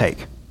we're going to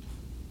take.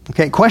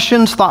 Okay,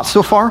 questions, thoughts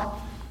so far?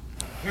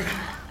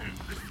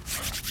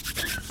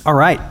 All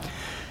right.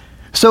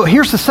 So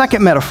here's the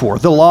second metaphor,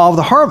 the law of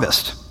the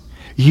harvest.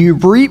 You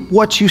reap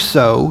what you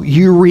sow,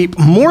 you reap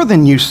more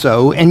than you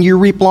sow, and you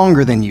reap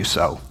longer than you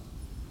sow.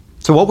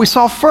 So what we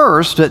saw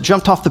first that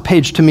jumped off the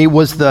page to me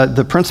was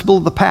the principle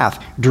of the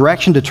path.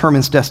 Direction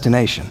determines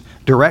destination.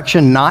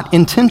 Direction, not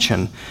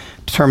intention,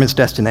 determines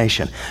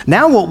destination.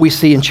 Now what we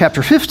see in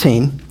chapter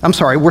 15, I'm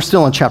sorry, we're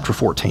still in chapter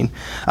 14.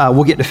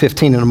 We'll get to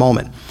 15 in a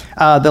moment.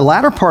 The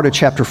latter part of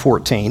chapter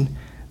 14,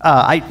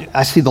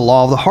 I see the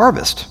law of the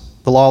harvest.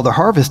 The law of the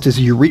harvest is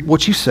you reap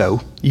what you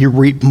sow, you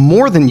reap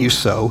more than you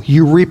sow,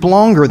 you reap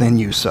longer than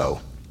you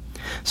sow.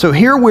 So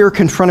here we're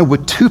confronted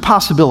with two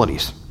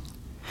possibilities.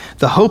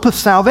 The hope of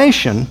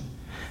salvation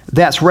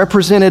that's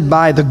represented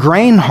by the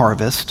grain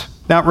harvest.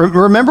 Now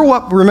remember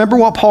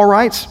what Paul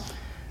writes?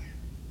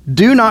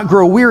 Do not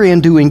grow weary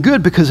in doing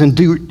good, because in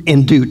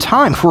due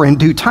time, for in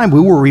due time we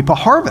will reap a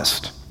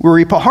harvest. We'll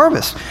reap a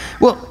harvest.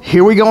 Well,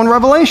 here we go in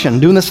Revelation,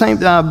 doing the same,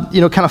 kind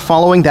of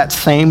following that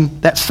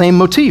same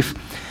motif.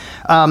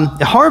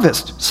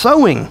 Harvest,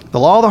 sowing, the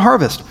law of the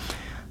harvest.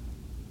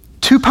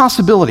 Two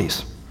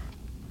possibilities.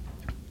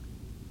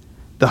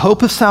 The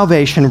hope of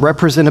salvation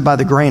represented by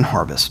the grain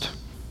harvest,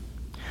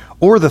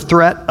 or the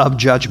threat of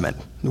judgment,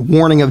 the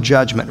warning of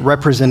judgment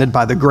represented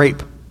by the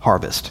grape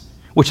harvest,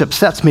 which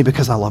upsets me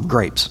because I love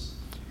grapes.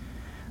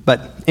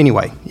 But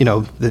anyway,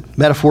 the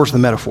metaphor is the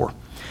metaphor.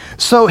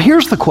 So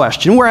here's the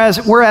question.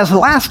 Whereas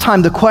last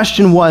time the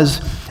question was,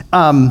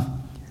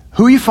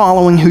 who are you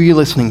following, who are you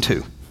listening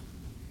to?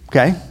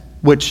 Okay?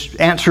 Which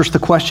answers the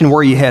question, where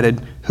are you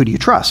headed, who do you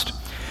trust?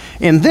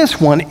 In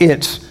this one,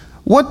 it's,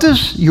 what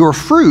does your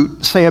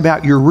fruit say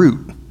about your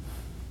root?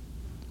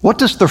 What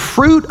does the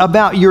fruit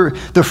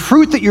the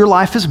fruit that your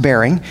life is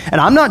bearing, and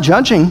I'm not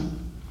judging.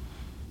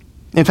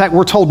 In fact,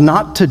 we're told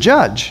not to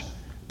judge.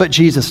 But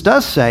Jesus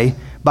does say,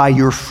 by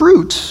your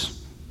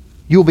fruits,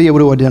 you'll be able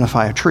to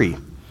identify a tree.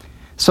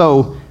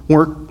 So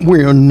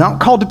we're not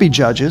called to be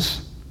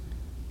judges,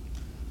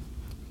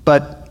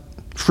 but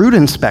fruit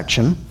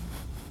inspection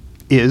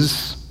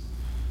is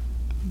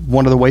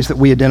one of the ways that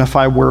we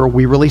identify where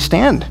we really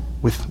stand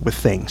with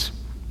things.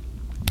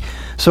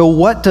 So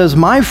what does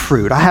my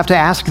fruit, I have to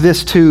ask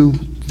this to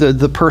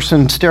the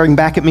person staring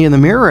back at me in the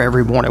mirror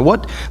every morning,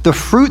 what the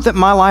fruit that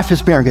my life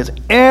is bearing, because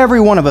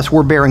every one of us,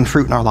 we're bearing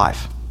fruit in our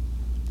life.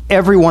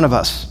 Every one of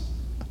us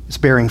is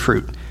bearing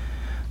fruit.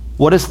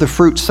 What does the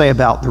fruit say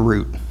about the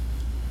root?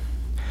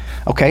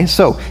 Okay,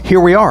 so here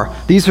we are.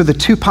 These are the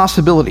two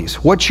possibilities.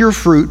 What's your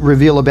fruit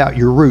reveal about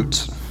your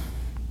roots?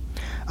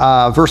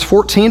 Verse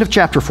 14 of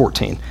chapter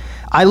 14.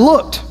 I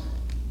looked,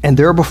 and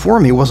there before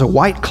me was a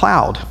white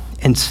cloud,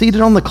 and seated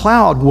on the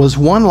cloud was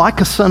one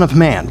like a son of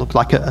man, looked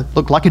like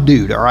a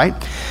dude, all right,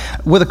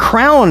 with a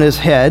crown on his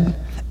head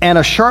and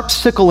a sharp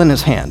sickle in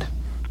his hand.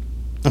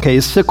 Okay,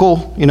 his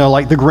sickle,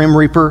 like the Grim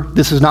Reaper.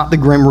 This is not the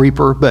Grim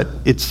Reaper, but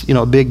it's,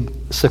 a big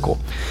sickle.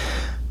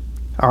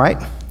 All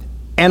right.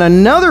 And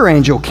another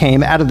angel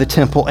came out of the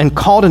temple and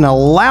called in a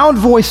loud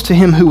voice to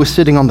him who was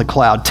sitting on the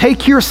cloud,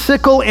 take your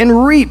sickle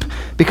and reap,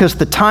 because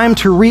the time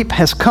to reap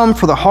has come,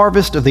 for the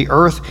harvest of the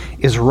earth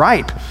is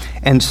ripe.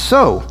 And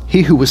so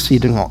he who was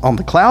sitting on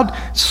the cloud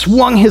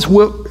swung his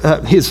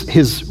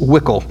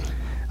wickle.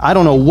 I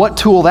don't know what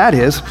tool that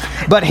is,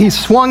 but he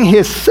swung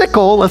his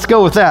sickle, let's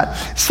go with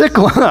that,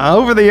 sickle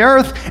over the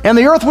earth, and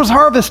the earth was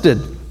harvested,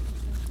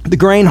 the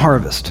grain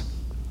harvest.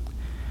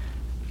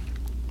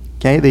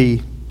 Okay,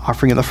 the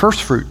offering of the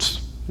first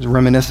fruits is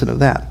reminiscent of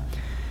that.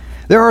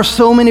 There are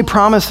so many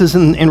promises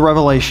in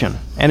Revelation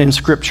and in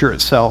Scripture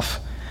itself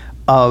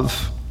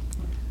of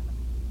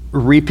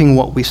reaping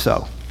what we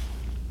sow.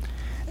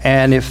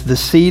 And if the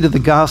seed of the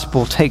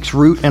gospel takes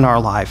root in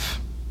our life,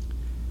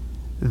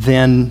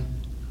 then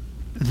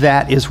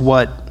that is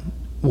what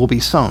will be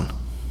sown.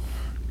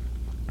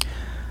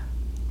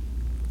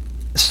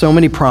 So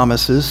many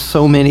promises,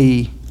 so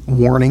many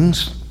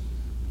warnings,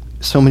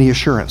 so many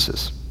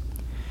assurances.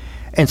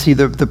 And see,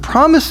 the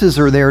promises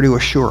are there to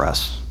assure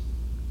us.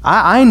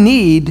 I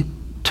need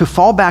to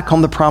fall back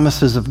on the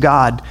promises of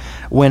God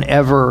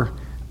whenever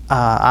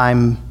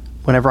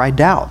I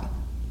doubt,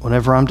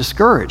 whenever I'm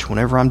discouraged,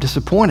 whenever I'm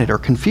disappointed or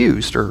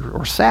confused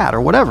or sad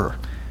or whatever,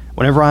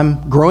 whenever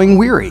I'm growing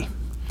weary.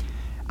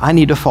 I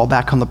need to fall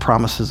back on the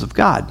promises of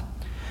God,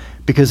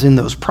 because in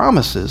those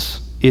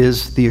promises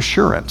is the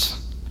assurance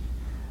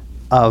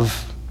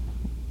of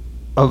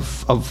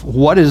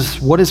what is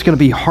going to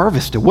be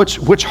harvested.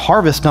 Which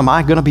harvest am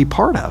I going to be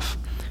part of?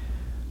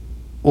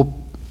 Well,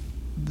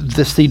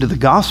 the seed of the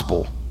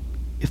gospel,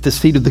 if the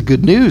seed of the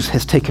good news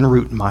has taken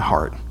root in my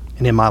heart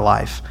and in my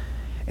life,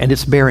 and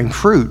it's bearing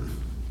fruit,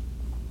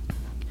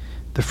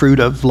 the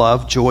fruit of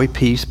love, joy,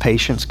 peace,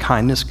 patience,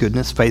 kindness,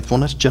 goodness,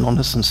 faithfulness,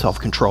 gentleness, and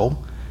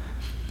self-control,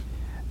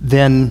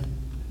 then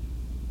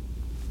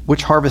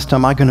which harvest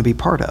am I going to be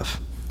part of?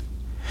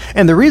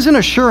 And the reason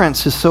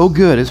assurance is so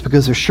good is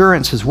because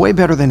assurance is way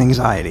better than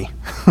anxiety.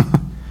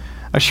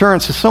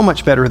 Assurance is so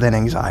much better than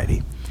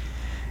anxiety.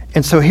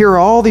 And so here are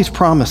all these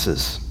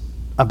promises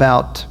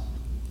about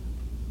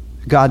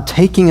God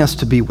taking us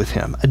to be with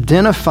him,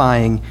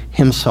 identifying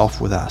himself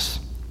with us.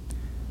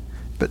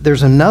 But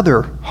there's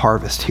another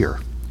harvest here.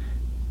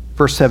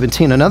 Verse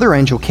 17, another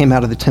angel came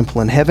out of the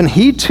temple in heaven.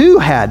 He too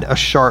had a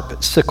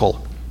sharp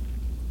sickle.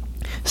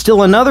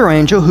 Still another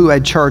angel who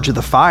had charge of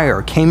the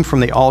fire came from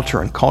the altar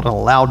and called in a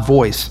loud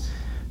voice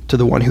to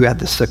the one who had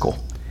the sickle.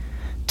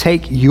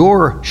 Take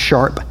your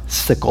sharp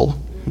sickle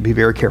Be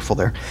very careful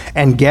there.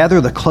 And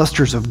gather the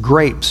clusters of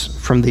grapes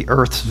from the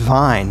earth's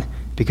vine,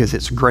 because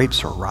its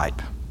grapes are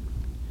ripe.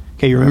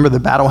 Okay, you remember the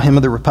battle hymn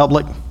of the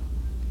Republic?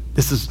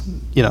 This is,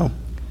 the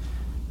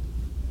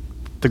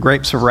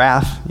grapes of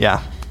wrath.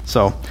 Yeah,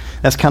 so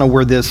that's kind of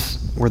where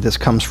this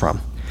comes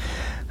from.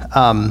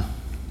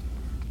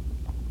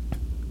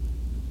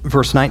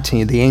 Verse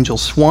 19, the angel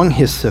swung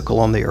his sickle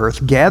on the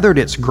earth, gathered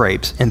its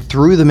grapes, and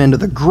threw them into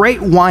the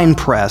great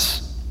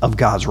winepress of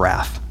God's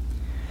wrath.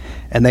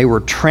 And they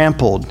were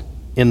trampled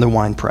in the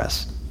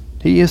winepress.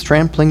 He is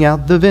trampling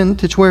out the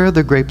vintage where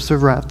the grapes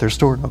of wrath are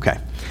stored. Okay.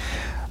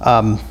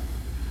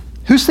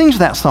 Who sings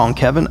that song,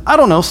 Kevin? I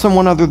don't know,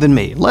 someone other than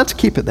me. Let's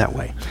keep it that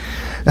way.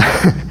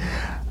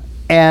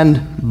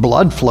 And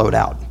blood flowed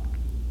out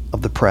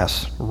of the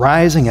press,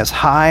 rising as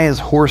high as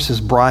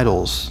horses'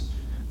 bridles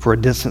for a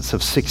distance of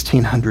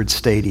 1,600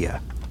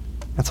 stadia.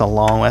 That's a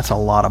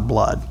lot of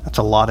blood. That's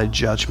a lot of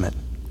judgment.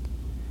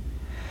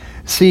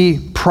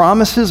 See,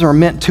 promises are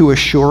meant to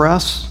assure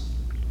us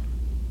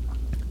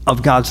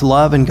of God's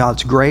love and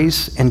God's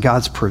grace and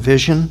God's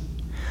provision.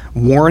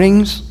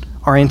 Warnings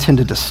are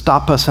intended to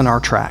stop us in our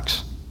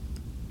tracks.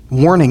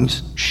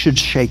 Warnings should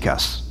shake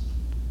us.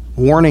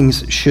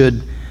 Warnings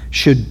should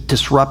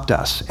disrupt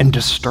us and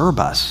disturb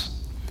us.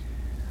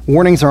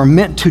 Warnings are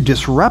meant to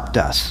disrupt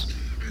us.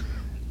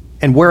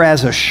 And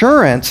whereas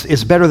assurance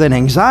is better than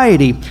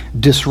anxiety,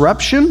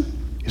 disruption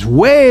is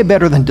way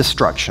better than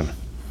destruction.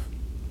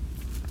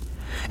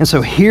 And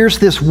so here's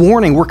this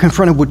warning. We're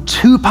confronted with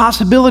two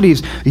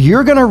possibilities.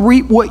 You're going to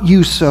reap what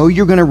you sow.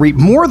 You're going to reap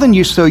more than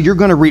you sow. You're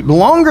going to reap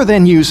longer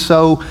than you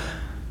sow.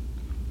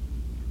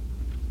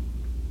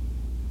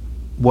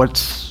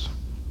 What's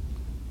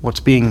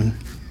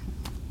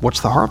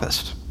the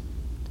harvest?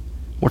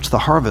 What's the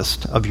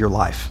harvest of your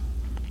life?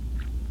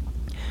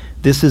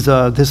 This is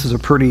a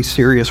pretty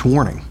serious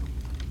warning.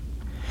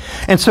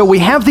 And so we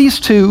have these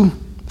two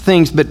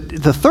things, but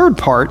the third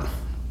part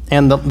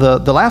and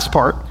the last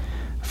part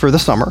for the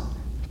summer,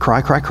 cry,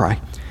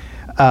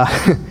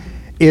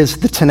 is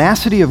the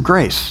tenacity of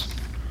grace.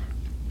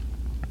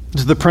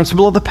 It's the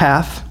principle of the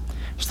path.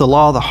 It's the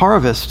law of the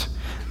harvest,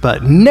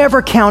 but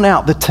never count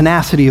out the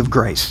tenacity of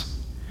grace.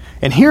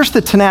 And here's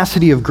the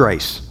tenacity of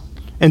grace.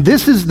 And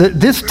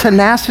this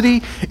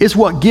tenacity is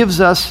what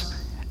gives us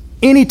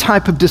any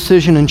type of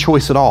decision and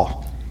choice at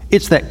all.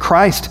 It's that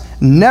Christ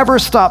never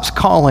stops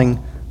calling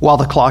while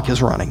the clock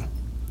is running.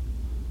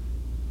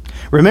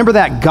 Remember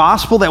that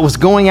gospel that was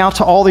going out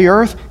to all the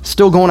earth?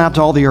 Still going out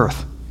to all the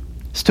earth.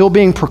 Still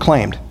being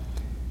proclaimed.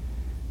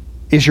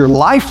 Is your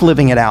life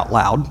living it out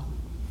loud?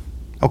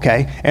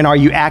 Okay, and are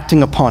you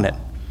acting upon it?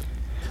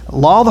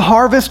 Law of the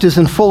harvest is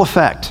in full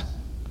effect.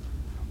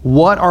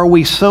 What are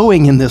we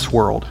sowing in this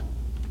world?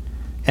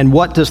 And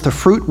what does the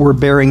fruit we're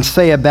bearing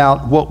say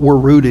about what we're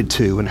rooted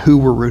to and who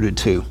we're rooted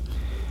to?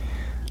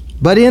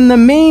 But in the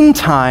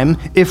meantime,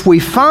 if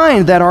we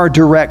find that our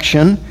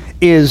direction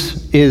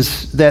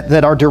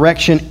that our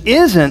direction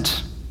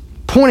isn't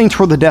pointing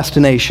toward the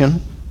destination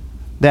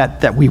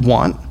that we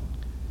want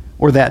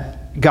or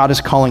that God is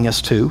calling us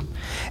to,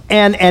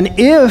 and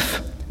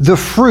if the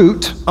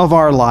fruit of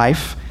our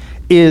life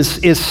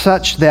is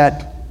such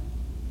that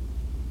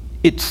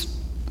it's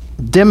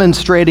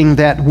demonstrating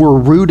that we're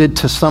rooted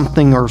to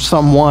something or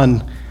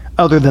someone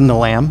other than the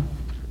Lamb,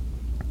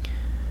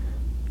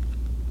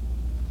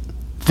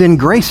 then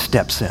grace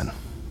steps in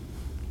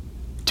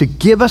to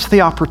give us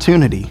the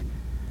opportunity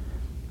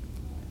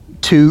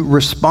to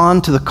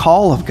respond to the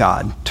call of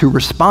God, to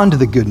respond to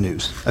the good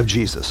news of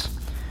Jesus.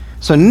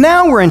 So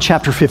now we're in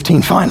chapter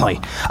 15, finally.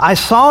 I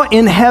saw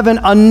in heaven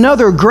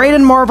another great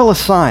and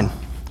marvelous sign.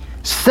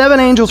 7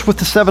 angels with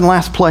the 7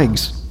 last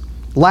plagues.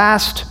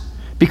 Last,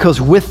 because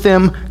with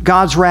them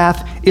God's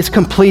wrath is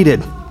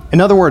completed.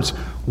 In other words,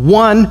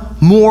 one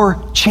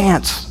more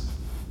chance.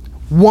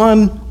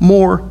 One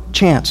more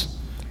chance.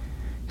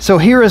 So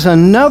here is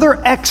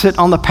another exit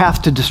on the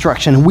path to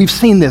destruction. And we've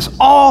seen this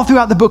all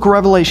throughout the book of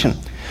Revelation.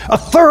 A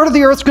third of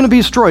the earth's going to be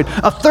destroyed.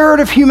 A third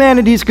of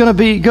humanity is going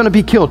to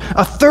be killed.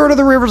 A third of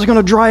the rivers are going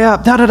to dry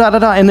up.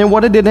 And then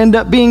what did it end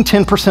up being?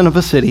 10% of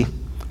a city.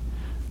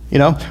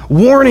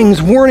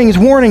 Warnings.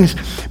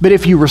 But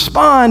if you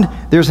respond,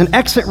 there's an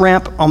exit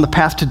ramp on the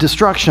path to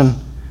destruction.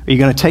 Are you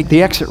going to take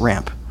the exit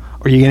ramp?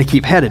 Or are you going to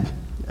keep headed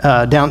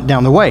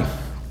down the way?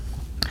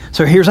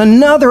 So here's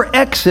another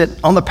exit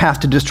on the path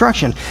to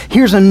destruction.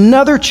 Here's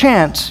another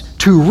chance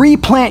to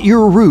replant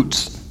your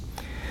roots.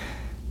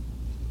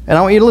 And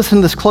I want you to listen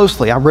to this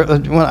closely. I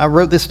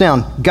wrote this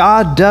down.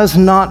 God does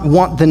not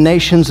want the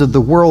nations of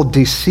the world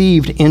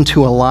deceived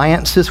into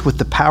alliances with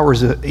the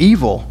powers of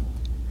evil,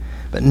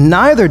 but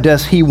neither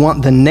does he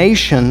want the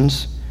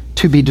nations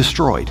to be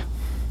destroyed.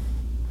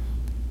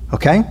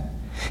 Okay?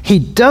 He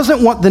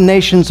doesn't want the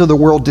nations of the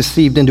world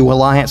deceived into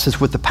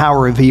alliances with the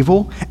power of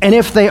evil. And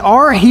if they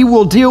are, he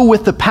will deal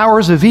with the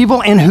powers of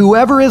evil and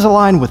whoever is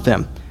aligned with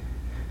them.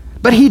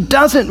 But he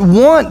doesn't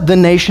want the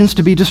nations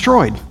to be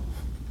destroyed.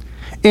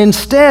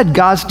 Instead,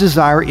 God's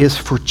desire is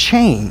for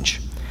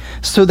change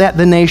so that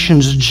the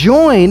nations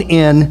join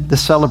in the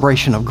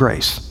celebration of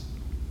grace.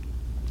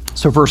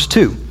 So verse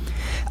 2,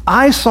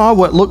 I saw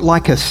what looked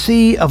like a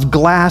sea of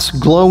glass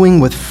glowing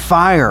with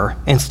fire,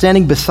 and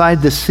standing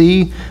beside the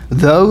sea,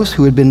 those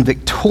who had been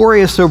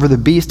victorious over the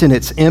beast in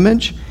its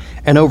image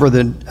and over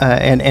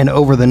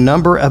the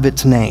number of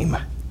its name.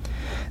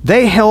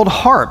 They held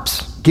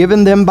harps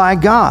given them by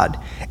God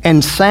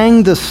and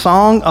sang the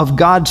song of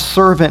God's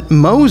servant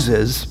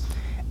Moses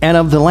and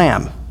of the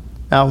Lamb.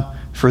 Now,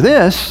 for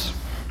this,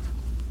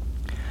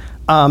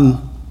 we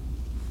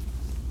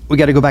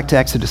got to go back to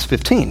Exodus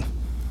 15.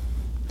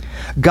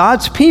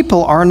 God's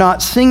people are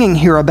not singing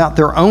here about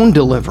their own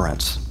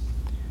deliverance,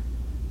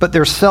 but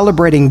they're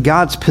celebrating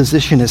God's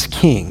position as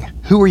king.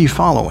 Who are you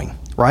following,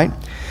 right?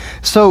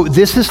 So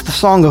this is the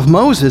song of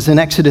Moses in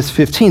Exodus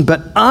 15,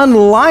 but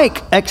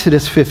unlike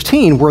Exodus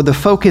 15, where the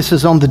focus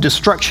is on the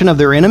destruction of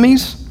their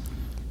enemies,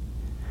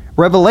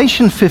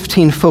 Revelation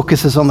 15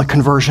 focuses on the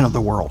conversion of the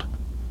world.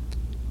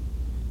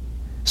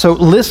 So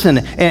listen,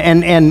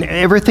 and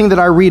everything that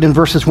I read in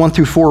verses 1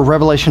 through 4 of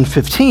Revelation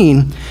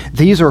 15,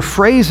 these are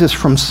phrases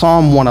from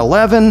Psalm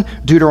 111,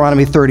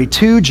 Deuteronomy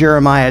 32,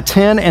 Jeremiah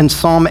 10, and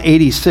Psalm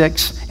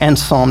 86, and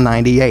Psalm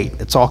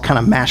 98. It's all kind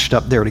of mashed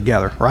up there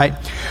together, right?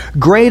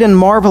 Great and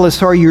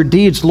marvelous are your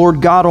deeds,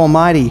 Lord God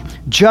Almighty.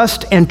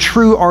 Just and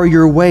true are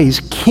your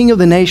ways, King of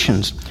the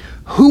nations.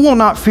 Who will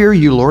not fear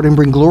you, Lord, and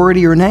bring glory to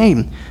your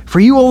name? For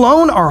you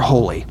alone are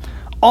holy.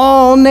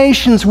 All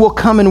nations will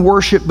come and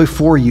worship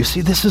before you.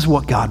 See, this is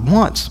what God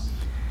wants.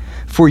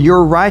 For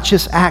your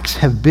righteous acts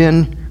have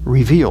been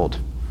revealed.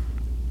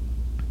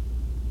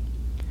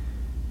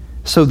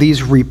 So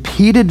these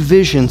repeated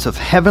visions of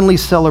heavenly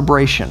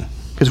celebration,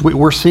 because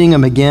we're seeing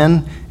them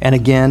again and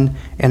again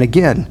and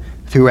again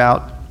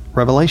throughout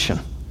Revelation.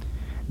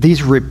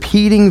 These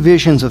repeating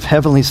visions of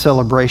heavenly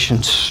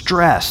celebration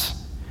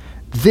stress,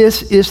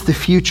 this is the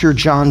future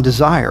John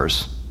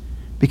desires.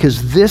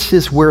 Because this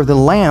is where the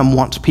Lamb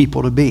wants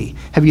people to be.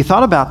 Have you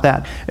thought about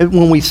that?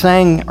 When we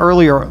sang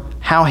earlier,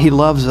 how he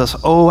loves us,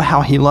 oh, how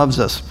he loves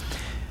us.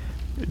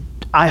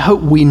 I hope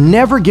we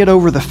never get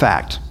over the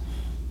fact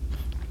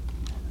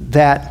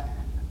that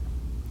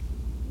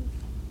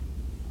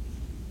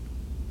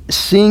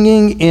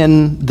singing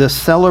in the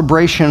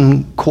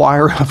celebration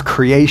choir of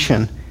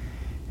creation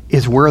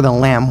is where the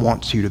Lamb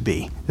wants you to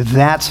be.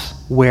 That's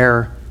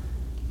where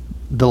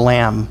the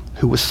Lamb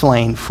who was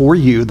slain for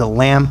you, the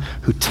Lamb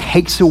who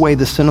takes away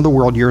the sin of the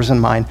world, yours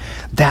and mine,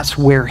 that's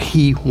where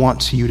he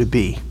wants you to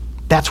be.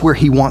 That's where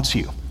he wants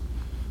you.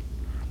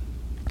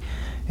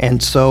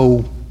 And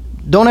so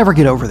don't ever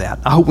get over that.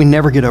 I hope we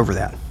never get over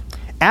that.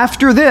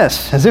 After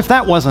this, as if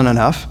that wasn't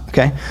enough,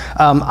 okay,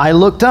 I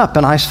looked up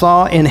and I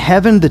saw in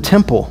heaven the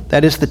temple,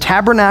 that is the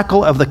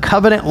tabernacle of the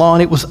covenant law,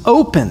 and it was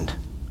opened.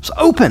 It was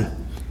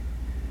open.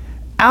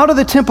 Out of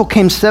the temple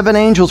came 7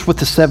 angels with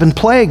the 7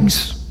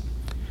 plagues.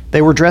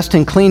 They were dressed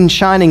in clean,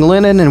 shining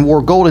linen and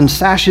wore golden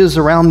sashes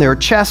around their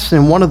chests,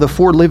 and one of the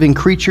 4 living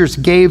creatures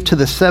gave to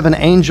the 7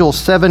 angels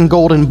 7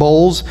 golden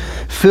bowls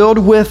filled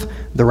with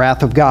the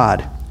wrath of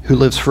God, who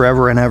lives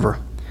forever and ever.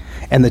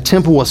 And the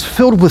temple was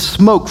filled with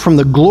smoke from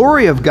the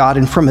glory of God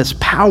and from his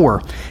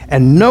power,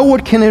 and no one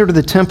can enter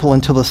the temple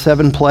until the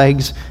 7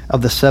 plagues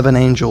of the 7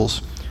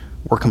 angels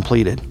were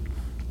completed.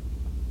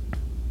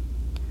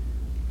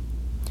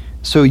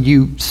 So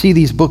you see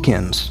these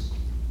bookends.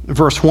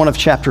 Verse 1 of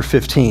chapter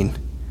 15.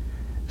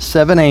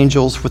 7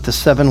 angels with the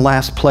 7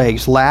 last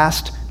plagues.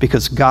 Last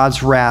because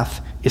God's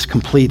wrath is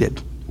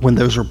completed when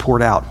those are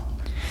poured out.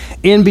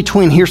 In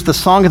between, here's the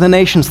song of the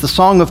nations, the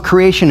song of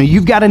creation, and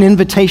you've got an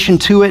invitation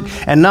to it.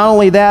 And not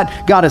only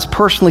that, God has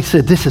personally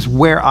said, this is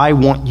where I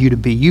want you to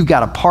be. You've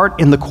got a part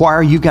in the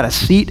choir. You've got a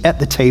seat at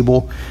the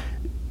table.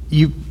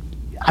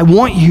 I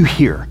want you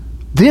here.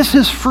 This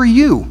is for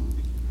you.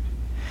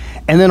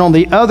 And then on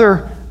the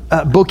other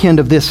bookend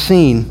of this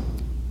scene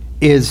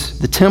is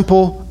the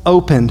temple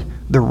opened,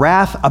 the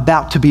wrath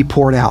about to be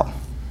poured out.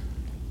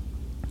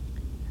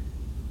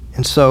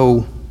 And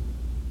so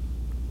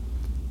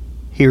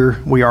here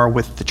we are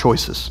with the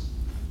choices.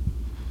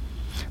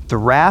 The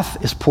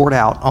wrath is poured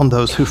out on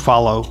those who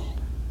follow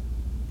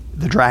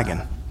the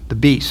dragon, the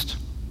beast.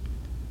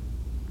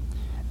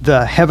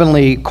 The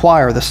heavenly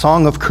choir, the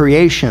song of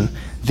creation,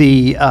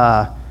 the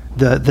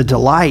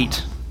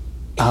delight,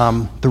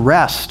 the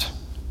rest,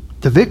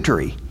 the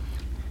victory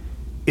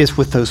is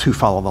with those who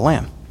follow the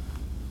Lamb.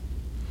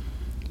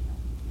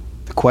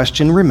 The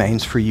question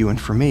remains for you and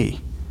for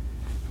me.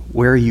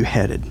 Where are you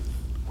headed?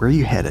 Where are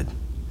you headed?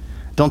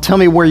 Don't tell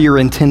me where you're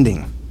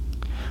intending.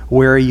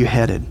 Where are you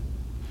headed?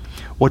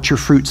 What's your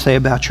fruit say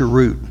about your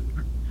route?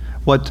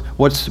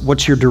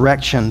 What's your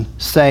direction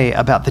say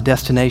about the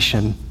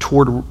destination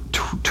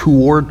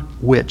toward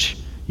which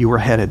you are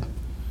headed?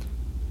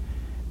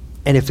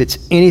 And if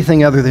it's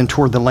anything other than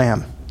toward the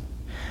Lamb,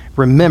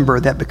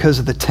 remember that because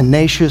of the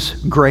tenacious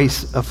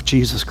grace of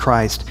Jesus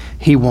Christ,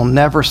 he will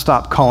never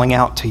stop calling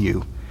out to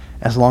you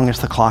as long as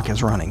the clock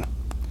is running.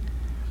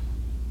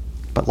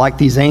 But like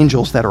these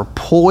angels that are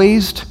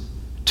poised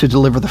to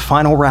deliver the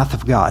final wrath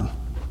of God,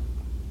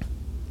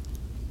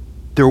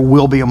 there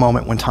will be a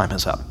moment when time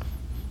is up.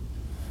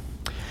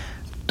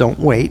 Don't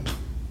wait,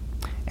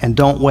 and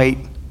don't wait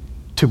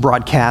to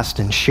broadcast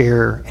and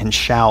share and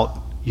shout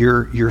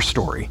your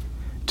story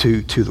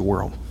to the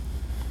world.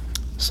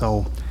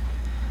 So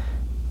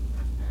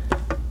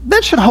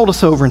that should hold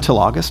us over until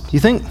August,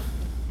 you think?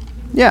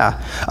 Yeah.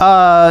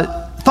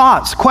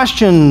 Thoughts,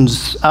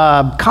 questions,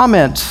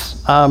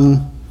 comments,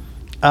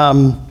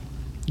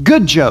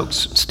 good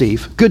jokes,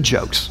 Steve, good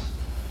jokes.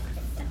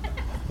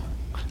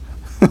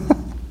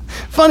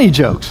 Funny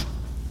jokes.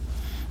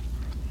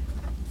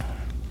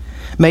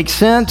 Make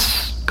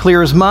sense,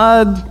 clear as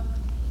mud,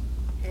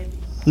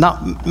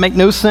 not make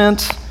no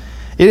sense.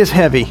 It is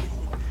heavy.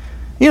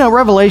 You know,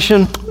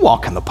 Revelation,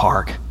 walk in the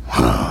park.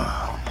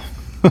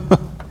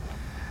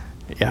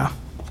 Yeah.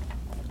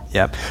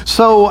 Yeah.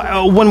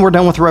 So when we're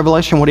done with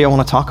Revelation, what do y'all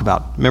want to talk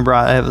about? Remember,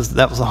 that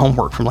was the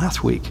homework from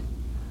last week.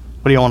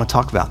 What do y'all want to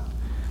talk about?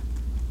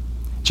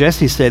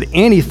 Jesse said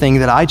anything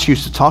that I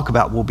choose to talk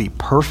about will be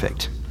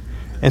perfect.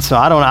 And so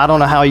I don't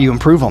know how you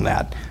improve on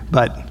that,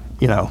 but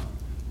you know,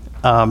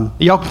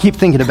 y'all can keep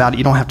thinking about it.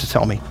 You don't have to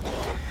tell me.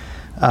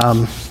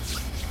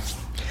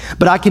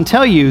 But I can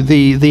tell you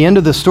the end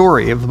of the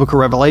story of the book of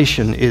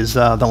Revelation is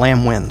the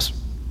Lamb wins.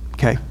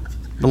 Okay,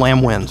 the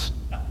Lamb wins.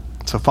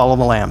 So follow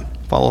the Lamb.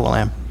 Follow the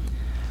Lamb.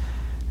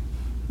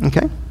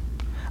 Okay.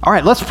 All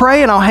right, let's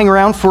pray, and I'll hang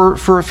around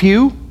for a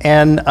few.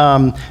 And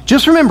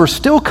just remember,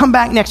 still come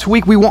back next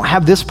week. We won't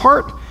have this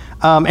part.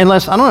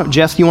 Unless, I don't know,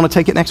 Jess, you want to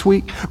take it next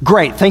week?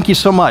 Great, thank you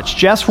so much.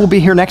 Jess will be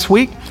here next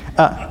week. Leave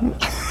me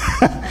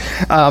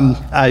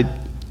a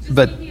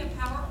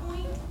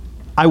PowerPoint?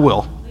 I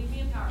will. Leave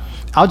me a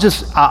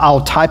PowerPoint.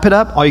 I'll type it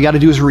up. All you got to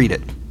do is read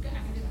it.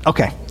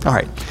 Okay, all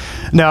right.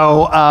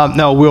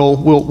 No,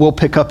 we'll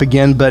pick up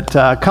again, but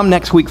come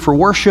next week for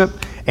worship,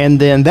 and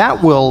then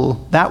that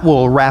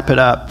will wrap it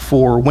up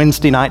for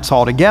Wednesday nights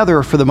all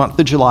together for the month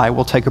of July.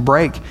 We'll take a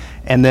break,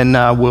 and then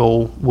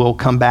we'll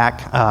come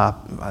back.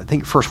 I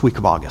think first week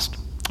of August.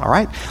 All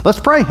right, let's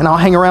pray, and I'll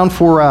hang around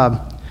for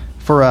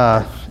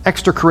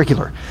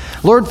extracurricular.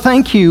 Lord,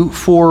 thank you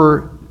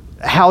for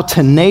how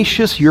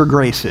tenacious your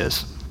grace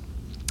is.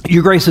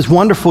 Your grace is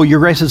wonderful. Your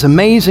grace is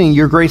amazing.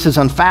 Your grace is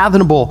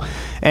unfathomable.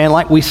 And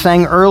like we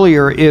sang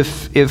earlier,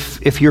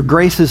 if your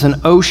grace is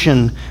an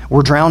ocean,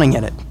 we're drowning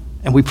in it.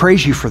 And we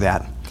praise you for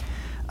that.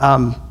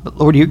 But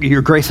Lord,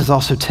 your grace is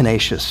also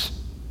tenacious.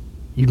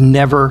 You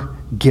never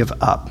give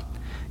up.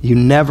 You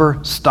never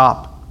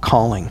stop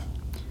calling.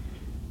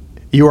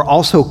 You are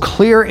also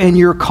clear in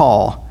your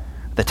call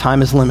that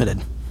time is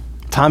limited.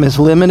 Time is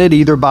limited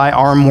either by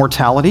our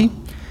mortality,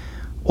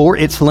 or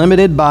it's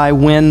limited by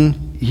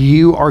when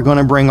you are going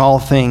to bring all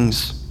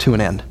things to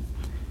an end.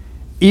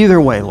 Either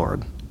way,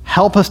 Lord,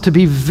 help us to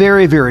be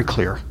very, very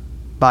clear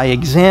by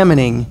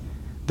examining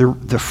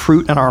the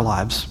fruit in our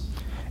lives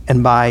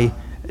and by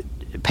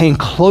paying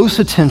close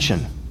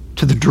attention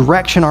to the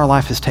direction our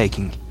life is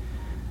taking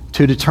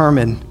to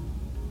determine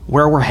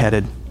where we're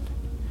headed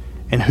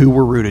and who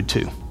we're rooted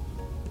to.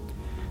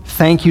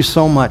 Thank you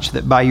so much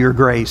that by your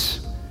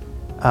grace,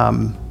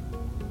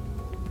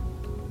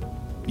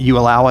 you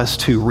allow us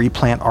to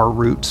replant our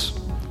roots.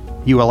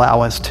 You allow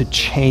us to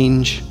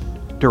change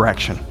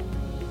direction.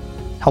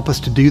 Help us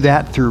to do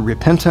that through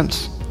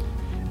repentance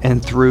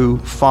and through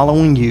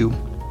following you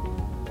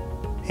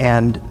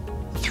and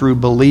through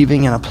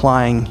believing and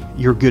applying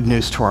your good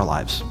news to our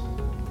lives.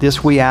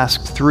 This we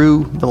ask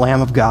through the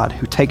Lamb of God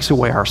who takes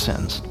away our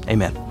sins.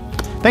 Amen.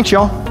 Thanks,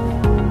 y'all.